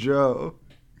cup of Joe.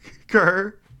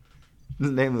 Kerr. The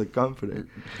name of the company.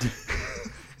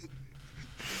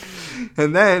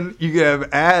 And then you can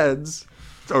have ads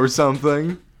or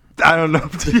something. I don't know.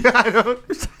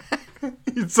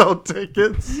 You sell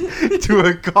tickets to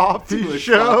a coffee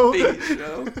show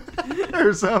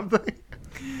or something.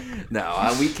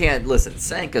 No, we can't. Listen,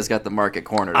 Sanka's got the market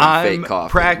cornered on I'm fake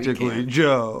coffee. Practically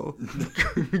Joe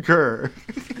Kerr.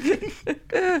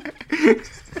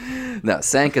 No,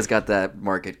 Sanka's got that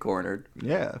market cornered.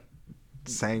 Yeah.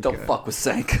 Sanka. Don't fuck with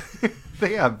Sanka.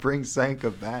 Yeah, bring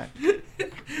Sanka back.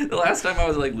 The last time I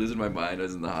was like losing my mind, I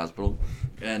was in the hospital,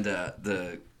 and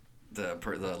the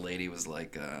lady was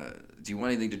like, "Do you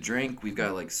want anything to drink? We've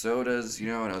got like sodas, you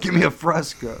know." And I was Give me a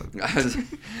Fresco.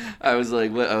 I was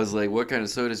like, what kind of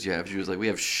sodas do you have? She was like, we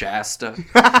have Shasta.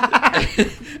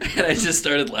 And I just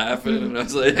started laughing, and I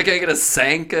was like, I gotta get a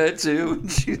Sanka too.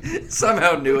 She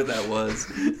somehow knew what that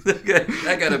was.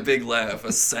 I got a big laugh,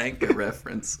 a Sanka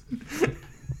reference.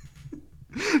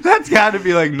 That's got to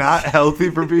be like not healthy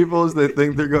for people as they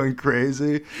think they're going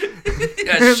crazy.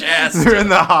 Yeah, Shasta. They're in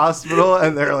the hospital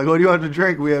and they're like, what do you want to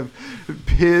drink? We have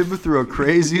Pib through a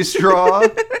crazy straw.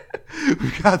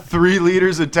 We got 3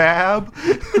 liters of Tab.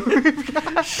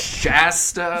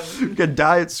 Shasta We got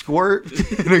Diet Squirt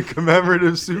in a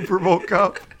commemorative Super Bowl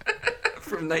cup.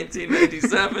 from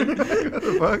 1997. What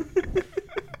the fuck?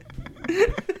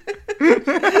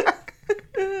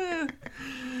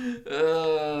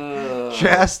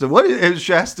 Shasta. What is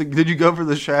Shasta? Did you go for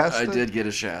the Shasta? I did get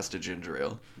a Shasta ginger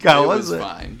ale. God, it was was it?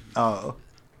 fine. Oh.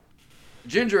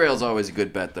 Ginger ale is always a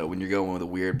good bet, though, when you're going with a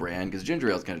weird brand, because ginger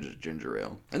ale is kind of just ginger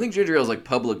ale. I think ginger ale is like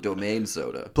public domain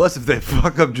soda. Plus, if they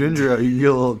fuck up ginger ale, you can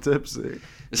get a little tipsy.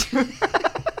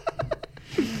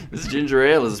 This ginger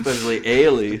ale is especially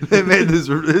ale-y. They made this.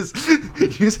 Do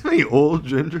you have any old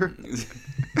ginger?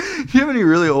 Do you have any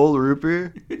really old root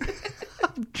beer?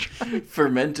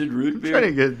 Fermented root beer. Trying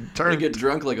to get I turned. get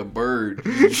drunk like a bird,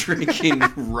 drinking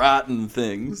rotten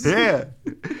things. Yeah.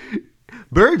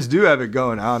 Birds do have it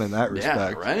going on in that Yeah,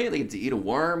 respect. right? They get to eat a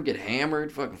worm, get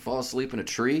hammered, fucking fall asleep in a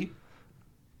tree.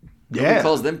 Nobody Yeah.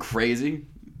 calls them crazy.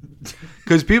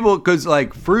 Because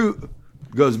like fruit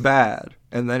goes bad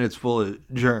and then it's full of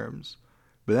germs,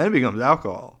 but then it becomes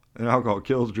alcohol and alcohol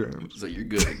kills germs. So you're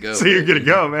good to go. So you're good to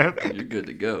go, man. You're good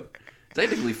to go.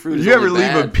 Technically, fruit is If you ever only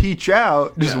leave bad. a peach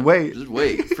out, just Yeah, wait. Just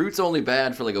wait. Fruit's only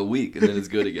bad for like a week, and then it's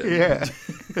good again. Yeah,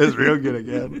 it's real good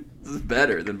again. This is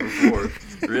better than before.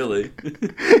 Really.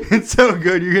 It's so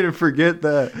good you're gonna forget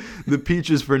that the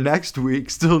peaches for next week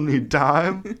still need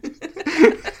time.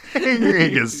 You're gonna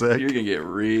get sick. You're gonna get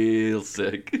real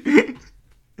sick.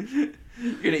 You're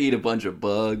gonna eat a bunch of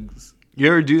bugs. You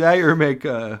ever do that? You ever make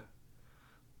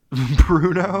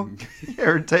Bruno? You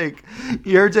ever take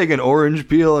an orange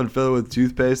peel and fill it with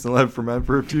toothpaste and let it ferment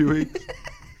for a few weeks?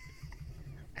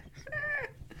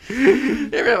 You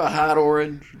ever have a hot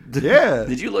orange? Yeah.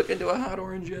 Did you look into a hot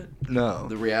orange yet? No.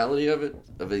 The reality of it,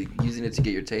 using it to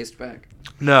get your taste back.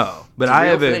 No. But It's a I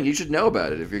real have thing. it. You should know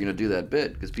about it if you're gonna do that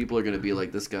bit, because people are gonna be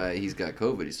like, "This guy, he's got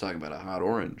COVID. He's talking about a hot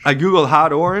orange." I googled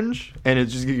hot orange and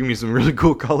it's just giving me some really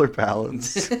cool color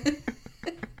palettes.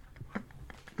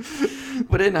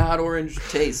 What in hot orange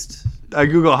taste? I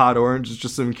Google hot orange. It's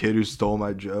just some kid who stole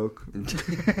my joke. It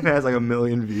has like 1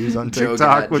 million views on Joe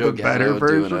TikTok Gat- with Joe a better Gatto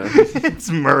version. It's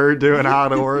Murr doing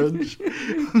hot orange.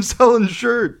 I'm selling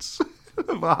shirts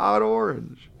of a hot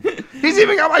orange. He's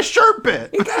even got my shirt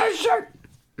bit. You got a shirt.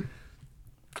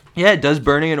 Yeah, does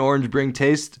burning an orange bring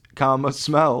taste,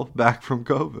 smell back from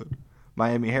COVID?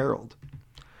 Miami Herald.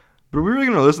 But are we really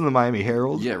going to listen to the Miami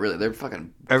Herald? Yeah, really. They're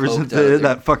fucking. Ever coked since out they of did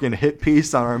their- that fucking hit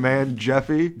piece on our man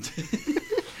Jeffy.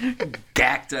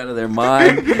 gacked out of their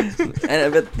mind, and I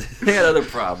bet they had other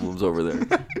problems over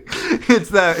there. It's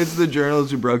the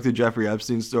journalist who broke the Jeffrey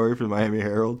Epstein story for the Miami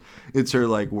Herald. It's her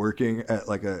like working at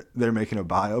they're making a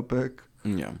biopic.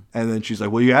 Yeah. And then she's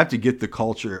like, well, you have to get the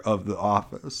culture of the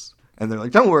office. And they're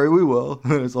like, don't worry, we will.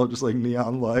 And it's all just like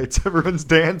neon lights. Everyone's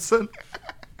dancing.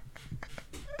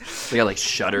 They got like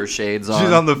shutter shades on.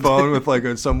 She's on the phone with like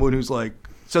someone who's like,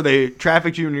 so they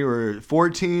trafficked you when you were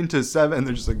 14 to 7. And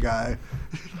there's just a guy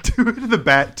doing the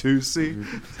Bat-Tusi.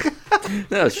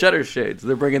 No, shutter shades.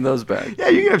 They're bringing those back. Yeah,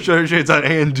 you can have shutter shades on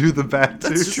and do the Bat-Tusi.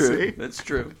 That's true. That's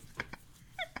true.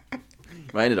 You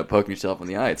might end up poking yourself in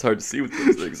the eye. It's hard to see with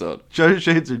those things on. Shutter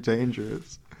shades are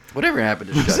dangerous. Whatever happened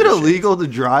to shutter Is it illegal to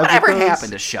drive Whatever with those?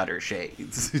 happened to shutter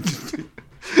shades?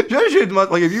 Shutter shades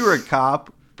must, like if you were a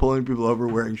cop pulling people over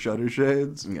wearing shutter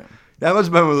shades, Yeah. that must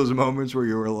have been one of those moments where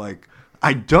you were like,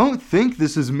 I don't think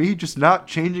this is me just not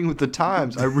changing with the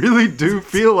times. I really do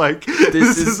feel like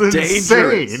this is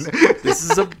dangerous. insane. This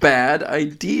is a bad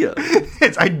idea.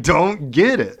 I don't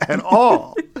get it at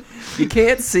all. You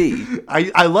can't see.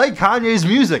 I like Kanye's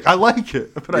music. I like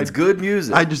it. But It's good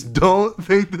music. I just don't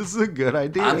think this is a good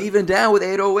idea. I'm even down with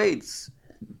 808s.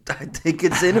 I think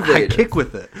it's innovative. I kick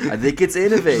with it. I think it's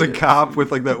There's innovative. a cop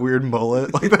with like that weird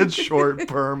mullet, like that short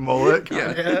perm mullet.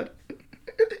 Yeah. Kanye had.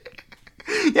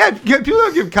 Yeah, people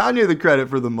don't give Kanye the credit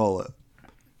for the mullet.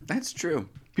 That's true.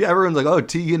 Yeah, everyone's like, oh,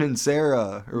 Tegan and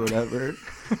Sarah or whatever.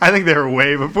 I think they were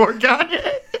way before Kanye.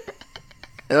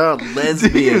 Oh, lesbians.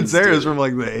 Tegan and Sarah's dude. from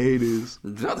like the 80s.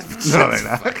 No, they're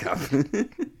not. Fuck up.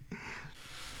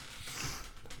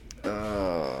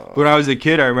 When I was a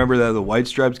kid, I remember that the White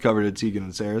Stripes covered a Tegan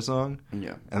and Sarah song.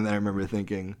 Yeah. And then I remember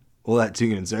thinking, well, that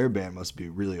Tegan and Sarah band must be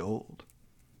really old.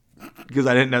 Because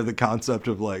I didn't have the concept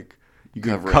of like, you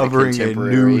covering a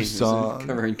new music, song.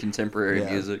 Covering contemporary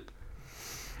Yeah. music.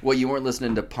 What, you weren't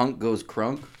listening to Punk Goes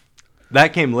Crunk?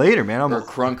 That came later, man. Or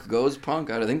Crunk Goes Punk.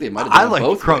 I think they might have I done it like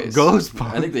both Crunk ways. Goes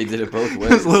Punk. I think they did it both ways.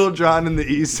 This Little John in the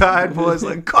East Side boys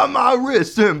like, cut my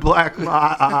wrist and black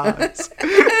my eyes.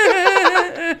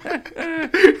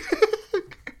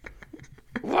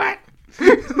 What?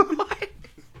 What?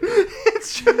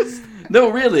 It's just... No,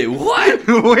 really. What?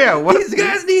 Yeah, what? These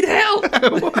guys need help.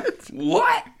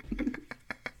 What?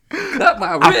 Cut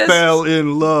my I wrist. fell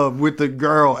in love with the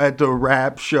girl at the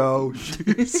rap show.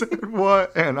 She said,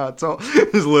 what? And I told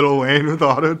this Lil Wayne with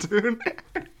auto-tune.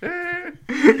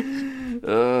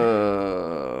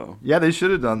 Yeah, they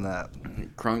should have done that.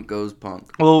 Crunk Goes Punk.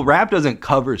 Well, rap doesn't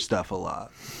cover stuff a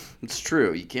lot. It's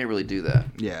true. You can't really do that.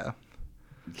 Yeah.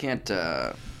 You can't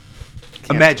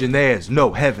Imagine there's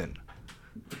no heaven.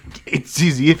 It's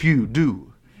easy if you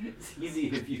do. It's easy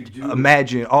if you do.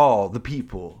 Imagine all the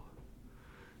people.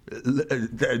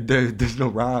 There's no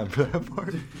rhyme for that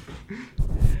part.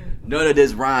 None of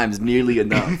this rhymes nearly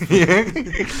enough. Yeah.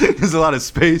 There's a lot of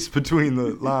space between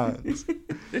the lines.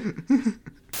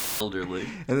 Elderly.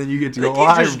 And then you get to go,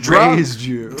 Like I he's just drunk." raised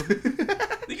you. I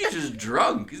think he's just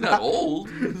drunk. He's not old.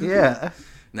 Yeah.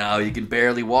 No, you can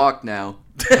barely walk now.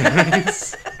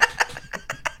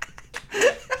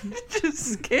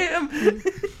 Just scam.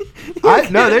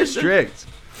 No, they're strict.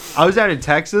 I was out in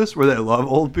Texas where they love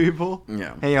old people.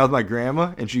 Yeah. Hanging out with my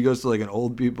grandma, and she goes to like an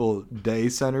old people day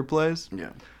center place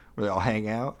Yeah. where they all hang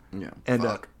out. Yeah. And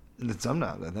Fuck.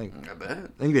 sometimes I think I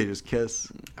think they just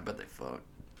kiss. bet they fuck.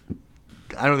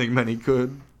 I don't think many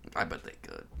could. I bet they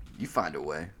could. You find a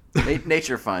way.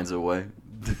 Nature finds a way.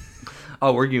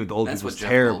 Oh, working with old That's people what is Jeff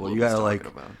terrible. Goldblum You was gotta talking like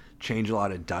about. change a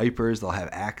lot of diapers. They'll have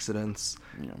accidents.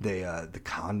 Yeah. The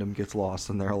condom gets lost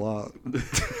in there a lot.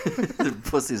 The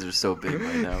pussies are so big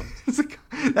right now.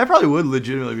 That probably would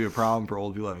legitimately be a problem for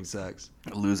old people having sex.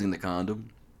 Losing the condom?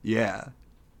 Yeah,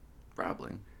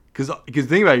 Probably. because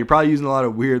think about it, you're probably using a lot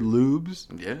of weird lubes,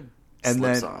 Yeah. and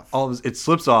Slips then off. it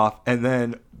slips off, and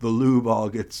then the lube all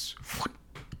gets,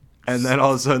 and then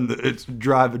all of a sudden it's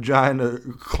dry vagina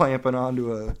clamping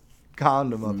onto a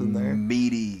condom up in there.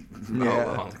 Meaty.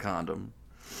 Yeah. Oh, condom.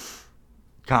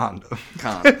 Condom.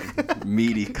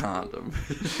 Meaty condom.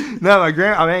 No, I'm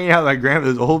hanging out at my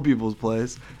grandmother's old people's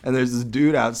place, and there's this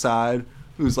dude outside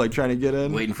who's like trying to get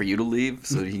in. Waiting for you to leave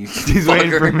so he He's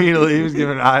waiting for me to leave. He's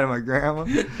giving an eye to my grandma.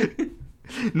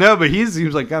 No, but he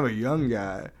seems like I'm a young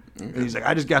guy. And he's like,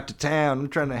 I just got to town. I'm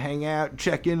trying to hang out,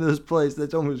 check into this place. They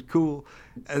told me it was cool.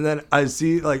 And then I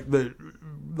see like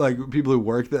people who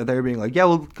work there, they're being like, yeah,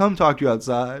 well, come talk to you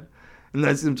outside. And then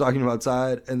I see them talking to him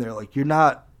outside, and they're like, you're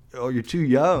too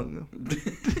young.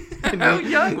 How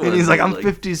young was And he's like, he? I'm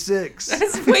 56.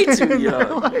 That's way too And they're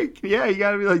young. like, yeah, you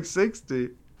gotta be like 60.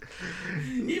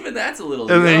 Even that's a little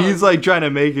And young. then he's like trying to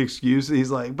make excuses.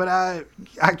 He's like, but I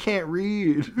can't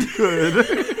read good.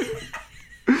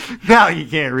 Now you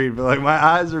can't read, but like my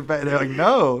eyes are bad. They're like,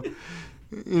 no.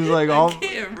 He's like, I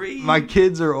can't read. my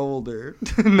kids are older.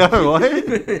 No,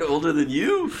 what? Older than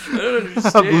you? I don't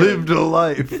understand. I've lived a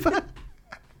life.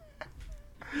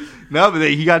 No, but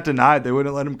he got denied. They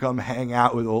wouldn't let him come hang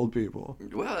out with old people.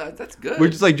 Well, that's good. We're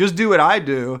just like, just do what I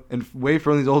do and wait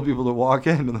for these old people to walk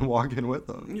in and then walk in with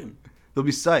them. Yeah. They'll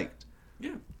be psyched.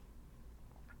 Yeah.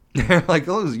 They're like,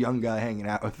 oh, this young guy hanging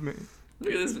out with me.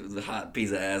 Look at this hot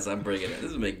piece of ass I'm bringing in.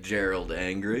 This will make Gerald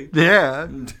angry. Yeah.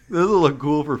 This will look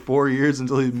cool for 4 years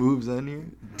until he moves in here.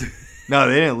 No,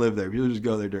 they didn't live there. People just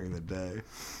go there during the day.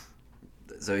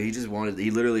 So he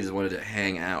literally just wanted to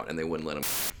hang out, and they wouldn't let him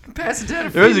pass it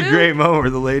down. There was a great moment where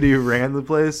the lady who ran the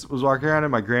place was walking around,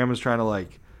 and my grandma's trying to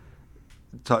like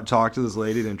talk to this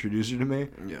lady to introduce her to me.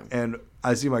 Yeah. And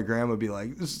I see my grandma be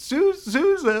like,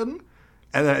 Susan.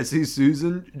 And then I see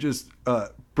Susan just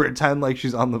pretend like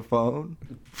she's on the phone.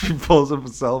 She pulls up a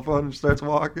cell phone and starts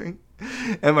walking.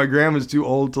 And my grandma's too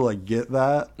old to like get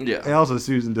that. Yeah. And also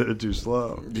Susan did it too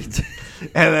slow. And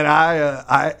then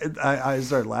I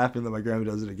start laughing that my grandma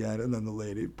does it again. And then the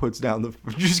lady puts down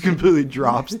just completely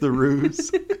drops the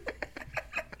ruse.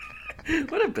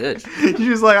 What a bitch.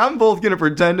 She's like, I'm both going to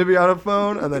pretend to be on a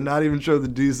phone and then not even show the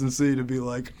decency to be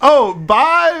like, oh,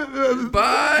 bye.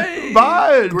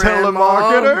 Bye,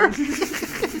 Telemarketer.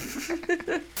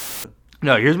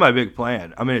 No, here's my big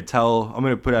plan. I'm going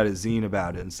to put out a zine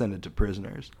about it and send it to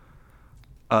prisoners.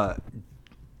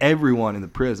 Everyone in the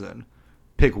prison,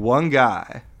 pick one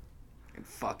guy. And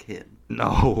fuck him.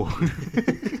 No.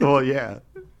 Well, yeah.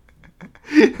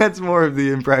 That's more of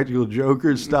the Impractical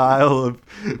Joker style of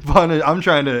punish. I'm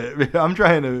trying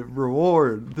to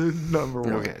reward the number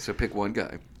one. Okay, so pick one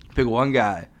guy. Pick one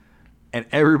guy, and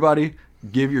everybody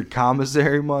give your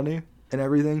commissary money and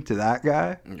everything to that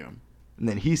guy, Yeah. and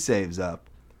then he saves up,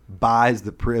 buys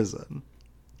the prison.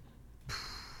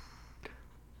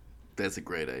 That's a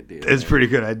great idea. It's a pretty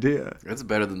good idea. That's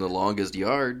better than The Longest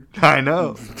Yard. I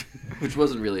know. Which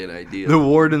wasn't really an idea. The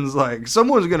warden's like,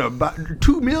 someone's gonna buy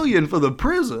 $2 million for the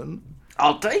prison.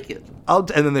 I'll take it. And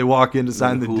then they walk in to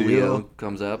sign the Julio deal.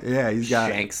 comes up. Yeah, he's got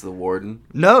shanks the warden.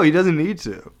 No, he doesn't need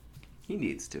to. He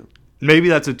needs to. Maybe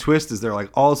that's a twist. Is they're like,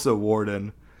 also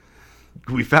warden,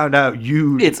 we found out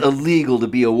you. It's illegal to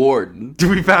be a warden.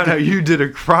 We found out you did a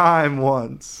crime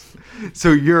once,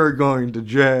 so you're going to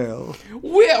jail.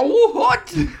 Well,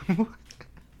 what?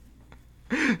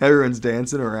 Everyone's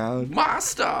dancing around. My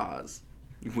stars.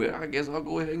 Well, I guess I'll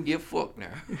go ahead and get fucked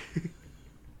now.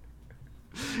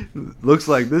 Looks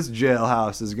like this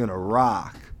jailhouse is gonna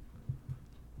rock.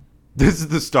 This is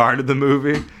the start of the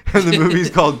movie, and the movie's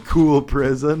called Cool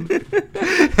Prison.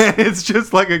 And it's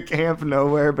just like a camp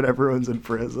nowhere, but everyone's in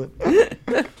prison.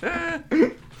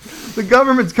 The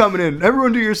government's coming in.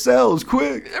 Everyone to your cells,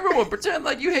 quick. Everyone pretend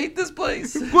like you hate this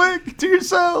place. Quick, to your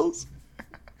cells.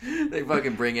 They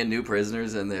fucking bring in new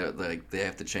prisoners, and they're like, they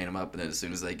have to chain them up, and then as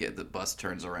soon as they get the bus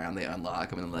turns around, they unlock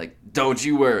them, and they're like, don't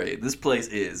you worry, this place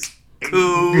is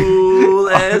cool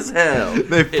as hell.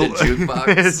 They in a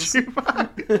jukebox.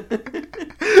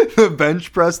 The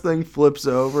bench press thing flips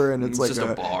over, and it's like just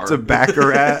a bar. It's a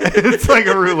baccarat. It's like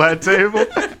a roulette table.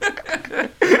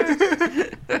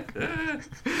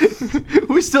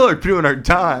 We still are doing our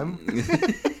time.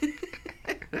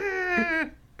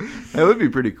 That would be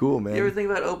pretty cool, man. You ever think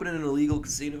about opening an illegal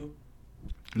casino?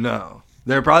 No.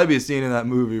 There'd probably be a scene in that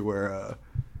movie where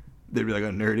there'd be like a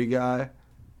nerdy guy,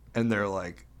 and they're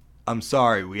like, I'm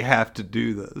sorry, we have to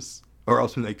do this. Or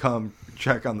else when they come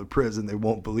check on the prison, they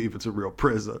won't believe it's a real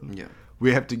prison. Yeah.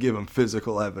 We have to give them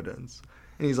physical evidence.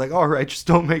 And he's like, all right, just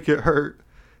don't make it hurt.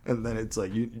 And then it's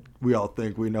like, we all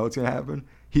think we know what's going to happen.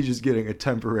 He's just getting a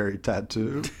temporary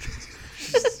tattoo.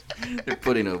 They're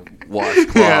putting a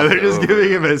washcloth. Yeah, they're just over.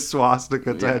 giving him a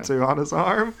swastika tattoo on his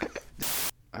arm.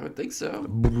 I would think so.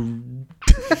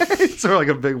 It's sort of like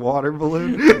a big water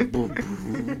balloon.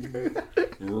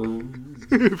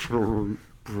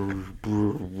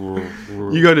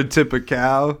 You go to tip a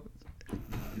cow.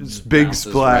 Just big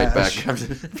Bounces splash. right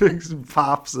back. Big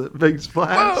pops it. Big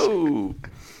splash. Whoa!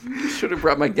 Should have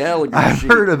brought my Gallagher I've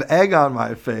sheet. heard of egg on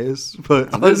my face,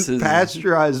 but This is-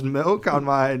 unpasteurized milk on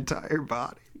my entire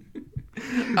body.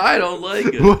 I don't like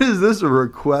it. What is this, a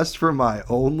request for my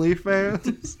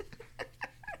OnlyFans?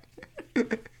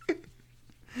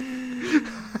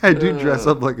 I do dress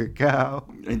up like a cow.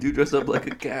 I do dress up like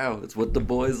a cow. It's what the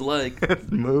boys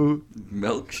like. Moo.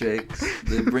 Milkshakes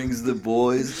that brings the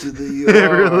boys to the It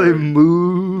yard. really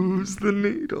moves the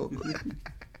needle.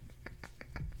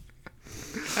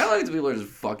 I like these people are just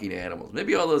fucking animals.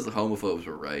 Maybe all those homophobes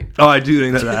were right. Oh, I do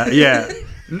think that. Yeah,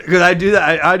 because I do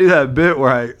that. I do that bit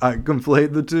where I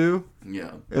conflate the two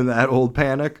Yeah. in that old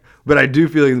panic. But I do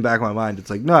feel like in the back of my mind,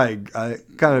 it's like, no, I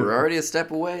kind of. We're already a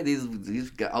step away.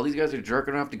 All these guys are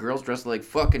jerking off to girls dressed like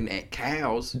fucking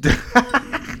cows. No,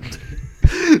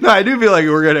 I do feel like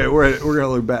we're gonna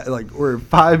look back, like we're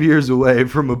 5 years away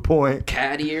from a point.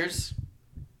 Cat ears.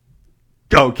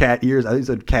 Oh, cat ears! I think you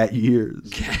said cat years.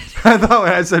 Cat. I thought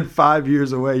when I said 5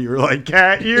 years away, you were like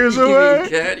cat years You mean away.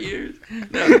 cat ears.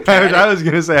 No, cat I was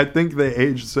gonna say I think they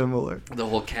age similar. The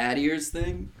whole cat ears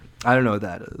thing. I don't know what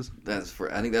that is.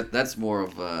 I think that's more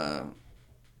of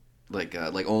like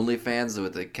OnlyFans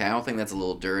with the cow thing. That's a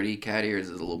little dirty. Cat ears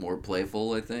is a little more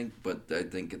playful, I think. But I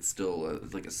think it's still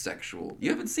it's like a sexual.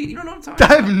 You don't know what I'm talking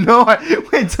I about. have no idea.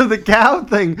 Wait, so the cow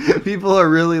thing, people are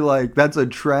really like, that's a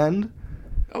trend?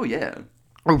 Oh yeah,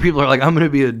 Or people are like, I'm going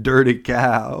to be a dirty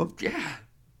cow. yeah.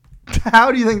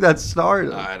 How do you think that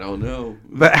started? I don't know.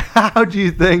 But how do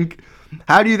you think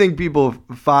people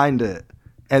find it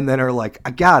and then are like,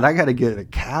 God, I got to get a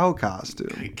cow costume?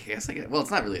 I guess well,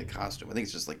 it's not really a costume. I think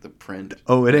it's just like the print.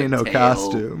 Oh, it ain't the no tail,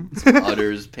 costume. some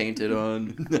udders painted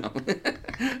on. No,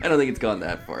 I don't think it's gone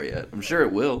that far yet. I'm sure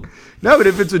it will. No, but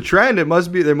if it's a trend, it must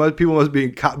be, people must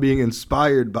be being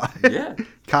inspired by it. Yeah.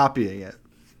 Copying it.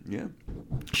 Yeah.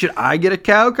 Should I get a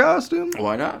cow costume?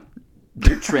 Why not?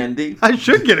 You're trendy. I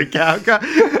should get a cow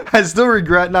costume. I still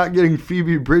regret not getting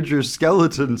Phoebe Bridgers'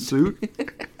 skeleton suit.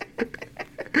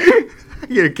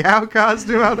 Get a cow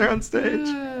costume out there on stage.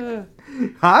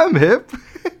 I'm hip.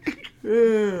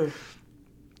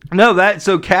 No,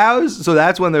 so cows, so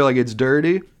that's when they're like, it's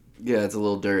dirty. Yeah, it's a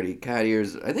little dirty. Cat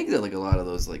ears. I think that like a lot of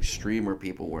those like streamer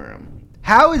people wear them.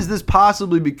 How has this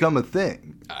possibly become a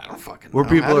thing? I don't fucking know. Where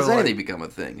people How does are anything like- become a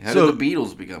thing? How So- did the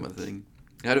Beatles become a thing?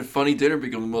 How did Funny Dinner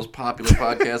become the most popular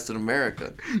podcast in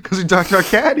America? Because we talked about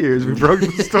cat ears. We broke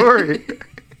the story.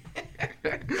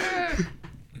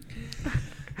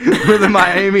 We're the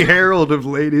Miami Herald of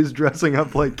ladies dressing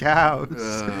up like cows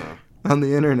on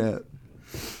the internet.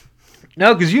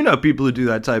 No, because you know people who do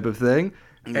that type of thing.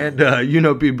 And you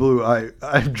know people who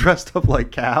I've dressed up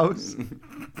like cows.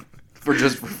 For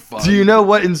fun. Do you know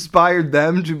what inspired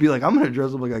them to be like, I'm going to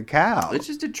dress up like a cow? It's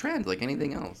just a trend like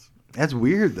anything else. That's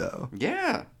weird, though.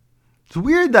 Yeah. It's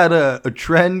weird that a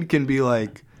trend can be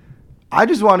like, I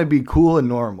just want to be cool and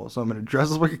normal, so I'm going to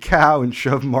dress up like a cow and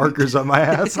shove markers on my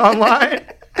ass online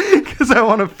because I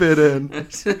want to fit in. I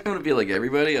just want to be like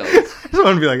everybody else. I just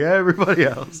want to be like everybody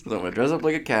else. So I'm going to dress up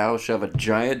like a cow, shove a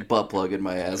giant butt plug in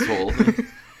my asshole,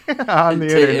 On the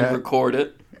internet. and record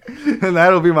it. And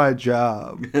that'll be my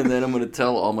job. And then I'm going to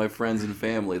tell all my friends and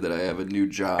family that I have a new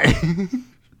job.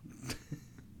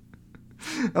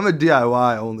 I'm a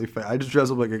DIY only fan. I just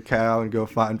dress up like a cow and go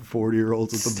find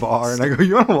 40-year-olds at the bar, and I go,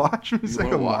 "You want to watch me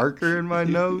stick a marker in my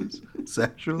nose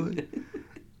sexually?"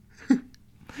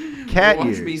 Cat Watch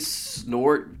ears. me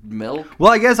snort milk.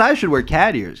 Well, I guess I should wear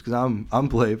cat ears because I'm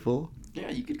playful. Yeah,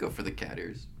 you could go for the cat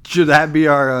ears. Should that be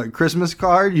our Christmas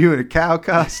card? You in a cow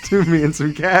costume, me in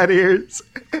some cat ears.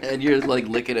 And you're like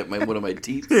licking at one of my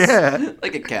teeth. Yeah,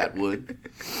 Like a cat would.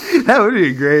 that would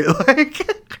be great.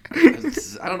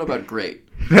 I don't know about great.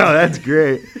 No, that's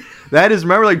great. That is,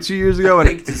 remember like 2 years ago I when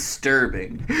think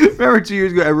disturbing. remember 2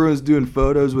 years ago everyone was doing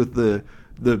photos with the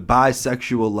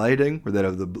bisexual lighting where they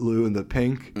have the blue and the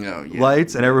pink Oh, yeah.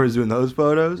 lights, and everyone's doing those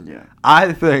photos. Yeah.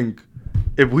 I think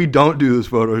if we don't do this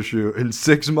photo shoot in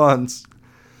 6 months,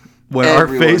 when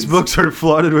Everyone's- our Facebooks are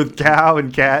flooded with cow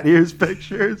and cat ears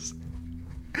pictures,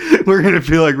 we're gonna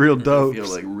feel like real I dopes. feel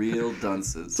like real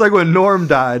dunces. It's like when Norm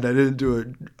died, I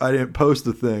didn't post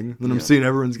a thing. Then I'm Yeah. seeing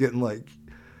everyone's getting like,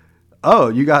 "Oh,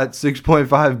 you got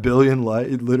 6.5 billion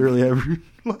like literally every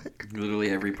like Literally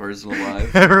every person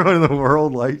alive. everyone in the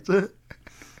world liked it."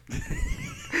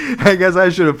 I guess I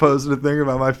should have posted a thing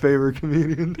about my favorite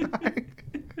comedian dying.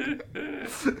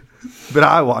 But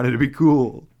I wanted to be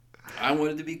cool. I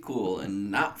wanted to be cool and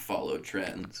not follow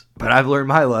trends. But I've learned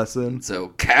my lesson. So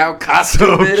cow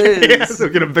costume it Yeah, is. so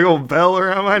get a big old bell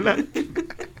around my neck.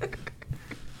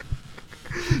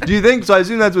 Do you think, so I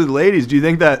assume that's with ladies, do you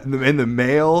think that in the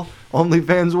male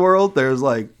OnlyFans world, there's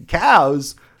like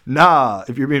cows? Nah,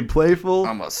 if you're being playful,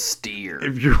 I'm a steer.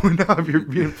 if you're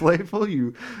being playful,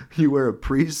 you wear a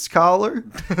priest's collar,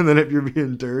 and then if you're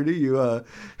being dirty, you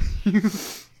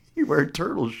wear a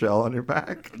turtle shell on your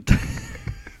back.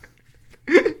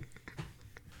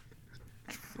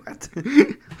 What?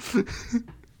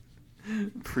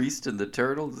 Priest and the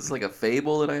Turtle? This is like a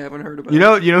fable that I haven't heard about. You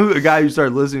know who, a guy who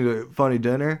started listening to Funny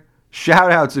Dinner?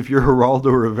 Shout outs if you're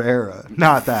Geraldo Rivera.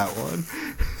 Not that one.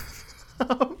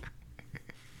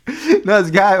 No,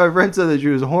 this guy, my friend said that she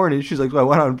was horny. She's like, so I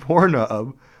went on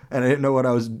Pornhub and I didn't know what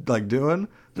I was like doing.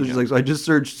 So she's like, so I just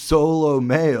searched solo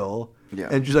male. Yeah.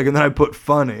 And she's like, and then I put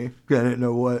funny because I didn't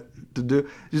know what to do.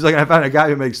 She's like, I found a guy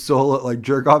who makes solo like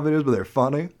jerk off videos, but they're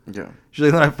funny. Yeah. She's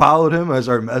like, then I followed him. I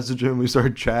started messaging him. We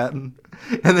started chatting.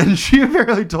 And then she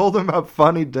apparently told him about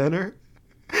Funny Dinner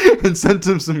and sent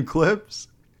him some clips.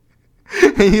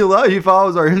 And he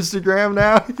follows our Instagram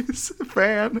now. He's a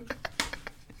fan.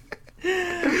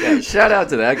 Yeah, shout out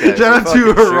to that guy. Shout out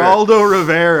to Geraldo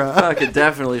Rivera. Fucking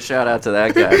definitely shout out to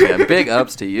that guy, man. Big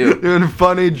ups to you. Doing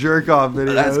funny jerk off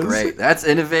videos. That's great. That's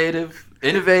innovative.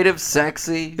 Innovative,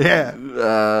 sexy. Yeah.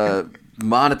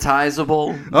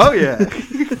 Monetizable. Oh, yeah.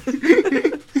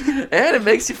 And it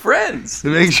makes you friends. It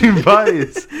makes you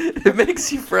buddies. It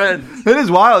makes you friends. It is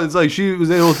wild. It's like she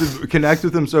was able to connect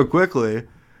with him so quickly.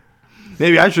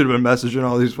 Maybe I should have been messaging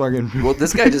all these fucking people. Well,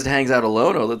 this guy just hangs out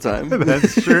alone all the time.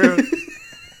 That's true.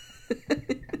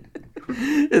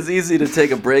 It's easy to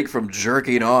take a break from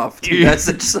jerking off to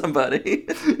message somebody.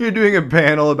 You're doing a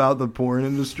panel about the porn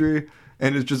industry,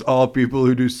 and it's just all people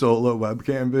who do solo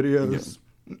webcam videos.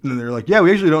 And they're like, yeah,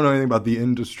 we actually don't know anything about the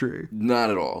industry. Not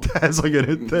at all. That's like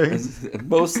a thing.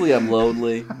 Mostly I'm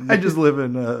lonely. I just live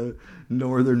in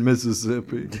northern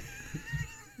Mississippi.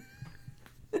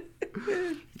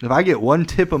 If I get one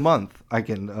tip a month, I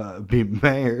can be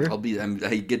mayor. I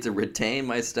get to retain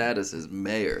my status as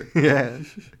mayor. Yeah.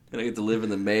 And I get to live in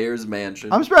the mayor's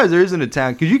mansion. I'm surprised there isn't a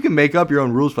town, because you can make up your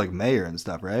own rules for like mayor and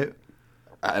stuff, right?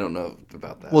 I don't know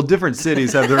about that. Well, different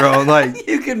cities have their own, like,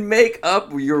 you can make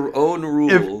up your own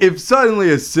rules. if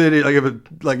suddenly a city, like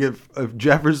if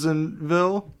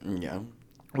Jeffersonville Yeah.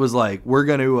 was like, we're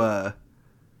going to,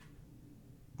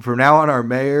 from now on, our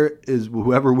mayor is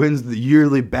whoever wins the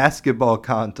yearly basketball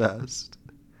contest.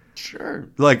 Sure.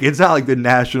 Like, it's not like the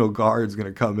National Guard's going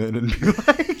to come in and be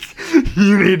like,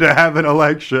 you need to have an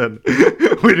election.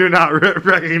 We do not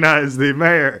recognize the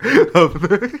mayor of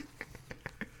the...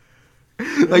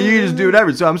 Like, you can just do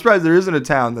whatever. So I'm surprised there isn't a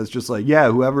town that's just like, yeah,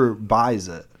 whoever buys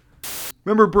it.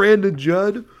 Remember Brandon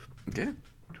Judd? Okay.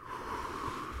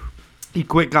 He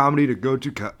quit comedy to go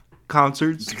to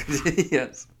concerts.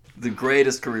 Yes. The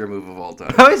greatest career move of all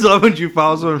time. I always love when you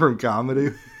follow someone from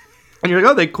comedy. And you're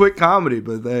like, oh, they quit comedy,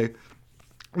 but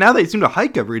now they seem to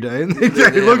hike every day. And they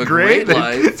look have a great. great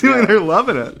life, They're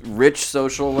loving it. Rich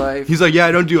social life. He's like, yeah,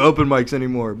 I don't do open mics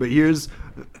anymore, but here's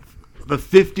the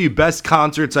 50 best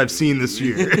concerts I've seen this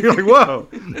year. You're like, whoa.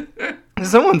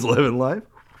 Someone's living life.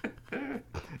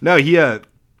 No, he had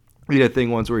a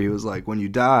thing once where he was like, when you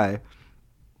die,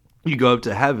 you go up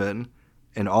to heaven,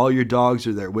 and all your dogs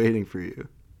are there waiting for you,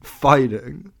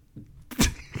 fighting.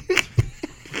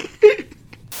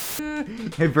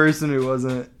 A person who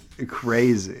wasn't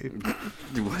crazy.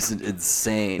 It wasn't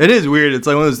insane. It is weird. It's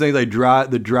like one of those things, like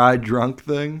the dry drunk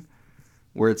thing,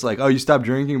 where it's like, oh, you stop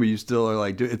drinking, but you still are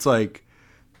like, it's like,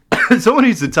 someone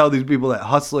needs to tell these people that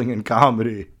hustling in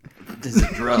comedy is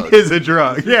a drug. Is a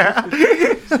drug, yeah.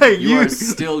 Like you are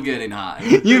still getting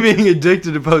high. You being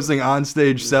addicted to posting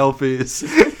onstage selfies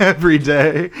every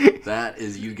day. That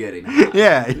is you getting high.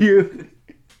 Yeah,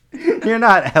 you're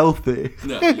not healthy.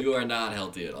 No, you are not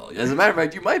healthy at all. As a matter of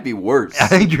fact, you might be worse. I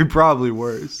think you're probably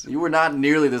worse. You were not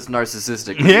nearly this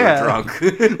narcissistic when you were drunk.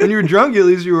 When you were drunk, at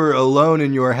least you were alone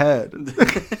in your head.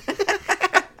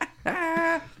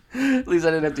 At least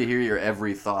I didn't have to hear your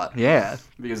every thought. Yeah.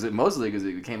 Mostly because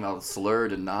it came out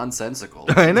slurred and nonsensical.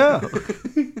 I know.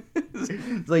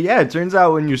 It's like, yeah, it turns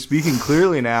out when you're speaking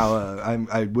clearly now,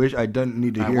 I wish I didn't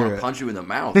need to hear it. I want to punch you in the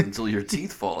mouth until your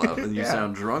teeth fall out and you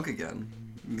sound drunk again.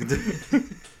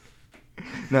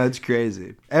 No, it's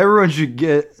crazy. Everyone should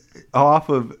get off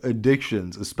of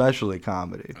addictions, especially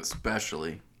comedy.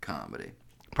 Especially comedy.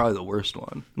 Probably the worst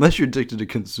one. Unless you're addicted to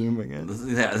consuming it.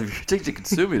 Yeah, if you're addicted to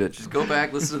consuming it, just go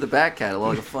back, listen to the back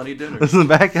catalog of Funny Dinner. Listen to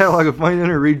the back catalog of Funny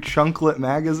Dinner, read Chunklet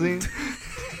magazine.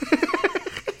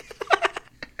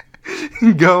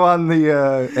 Go on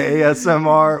the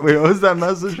ASMR. Wait, what was that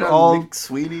message? All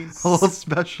Sweeties. All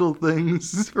special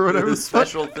things or whatever.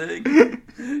 Special thing.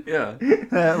 Yeah.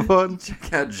 That one.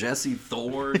 Check out Jesse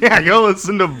Thorne. Yeah, go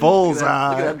listen to Bullseye.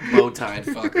 Look at that bow-tied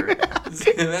fucker.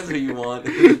 That's what you want.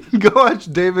 Go watch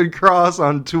David Cross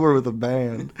on tour with a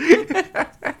band.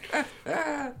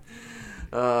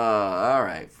 All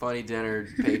right. Funny Dinner,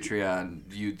 Patreon,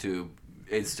 YouTube,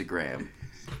 Instagram,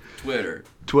 Twitter.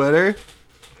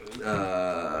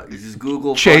 You just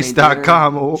Google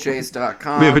Chase.com.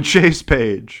 Chase.com. We have a Chase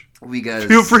page.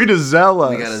 Feel free to Zell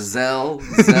us. We got a Zell.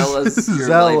 Zell us your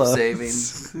life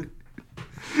savings.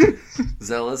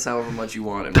 Zell us however much you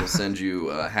want, and we'll send you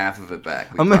half of it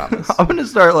back. We promise. I'm gonna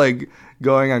start like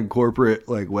going on corporate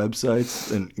like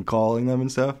websites and calling them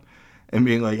and stuff, and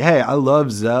being like, "Hey, I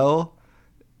love Zell,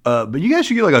 but you guys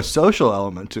should get like a social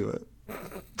element to it."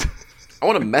 I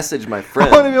want to message my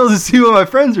friends. I want to be able to see what my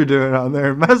friends are doing on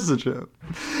there and message them.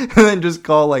 And then just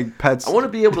call like pets. I want to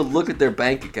be able to look at their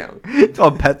bank account. Call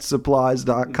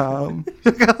petsupplies.com.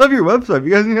 I love your website.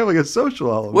 You guys need to have like a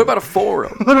social element. What about a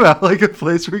forum? What about like a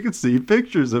place where we can see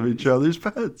pictures of each other's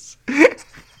pets? Hey,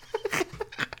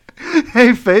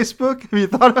 Facebook, have you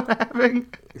thought about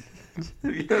having...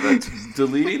 Have you thought about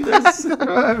deleting this? Have you thought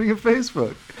about having a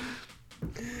Facebook?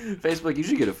 Facebook, you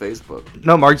should get a Facebook.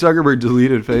 No, Mark Zuckerberg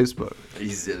deleted Facebook.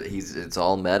 It's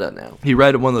all meta now. He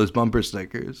read one of those bumper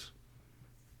stickers.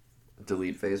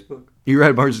 Delete Facebook? He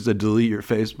read Mark said, delete your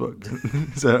Facebook.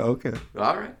 He said, okay.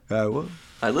 All right. I will.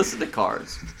 I listen to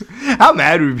Cars. How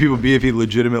mad would people be if he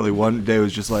legitimately one day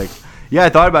was just like, yeah, I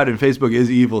thought about it and Facebook is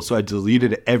evil, so I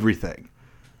deleted everything.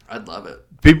 I'd love it.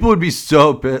 People would be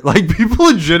so pissed. Like, people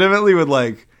legitimately would,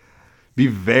 like, be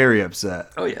very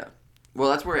upset. Oh, yeah. Well,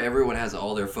 that's where everyone has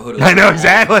all their photos. I know,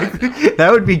 exactly.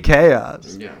 That would be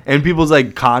chaos. Yeah. And people's,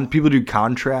 like, people do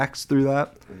contracts through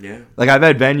that. Yeah. Like, I've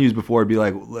had venues before be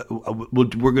like,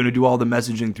 we're going to do all the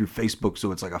messaging through Facebook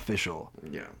so it's, like, official.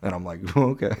 Yeah. And I'm like,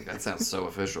 oh, okay. That sounds so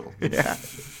official. Yeah.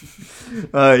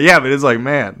 Yeah, but it's like,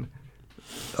 man,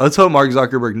 let's hope Mark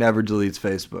Zuckerberg never deletes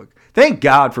Facebook. Thank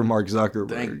God for Mark Zuckerberg.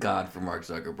 Thank God for Mark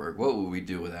Zuckerberg. What would we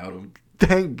do without him?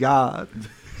 Thank God.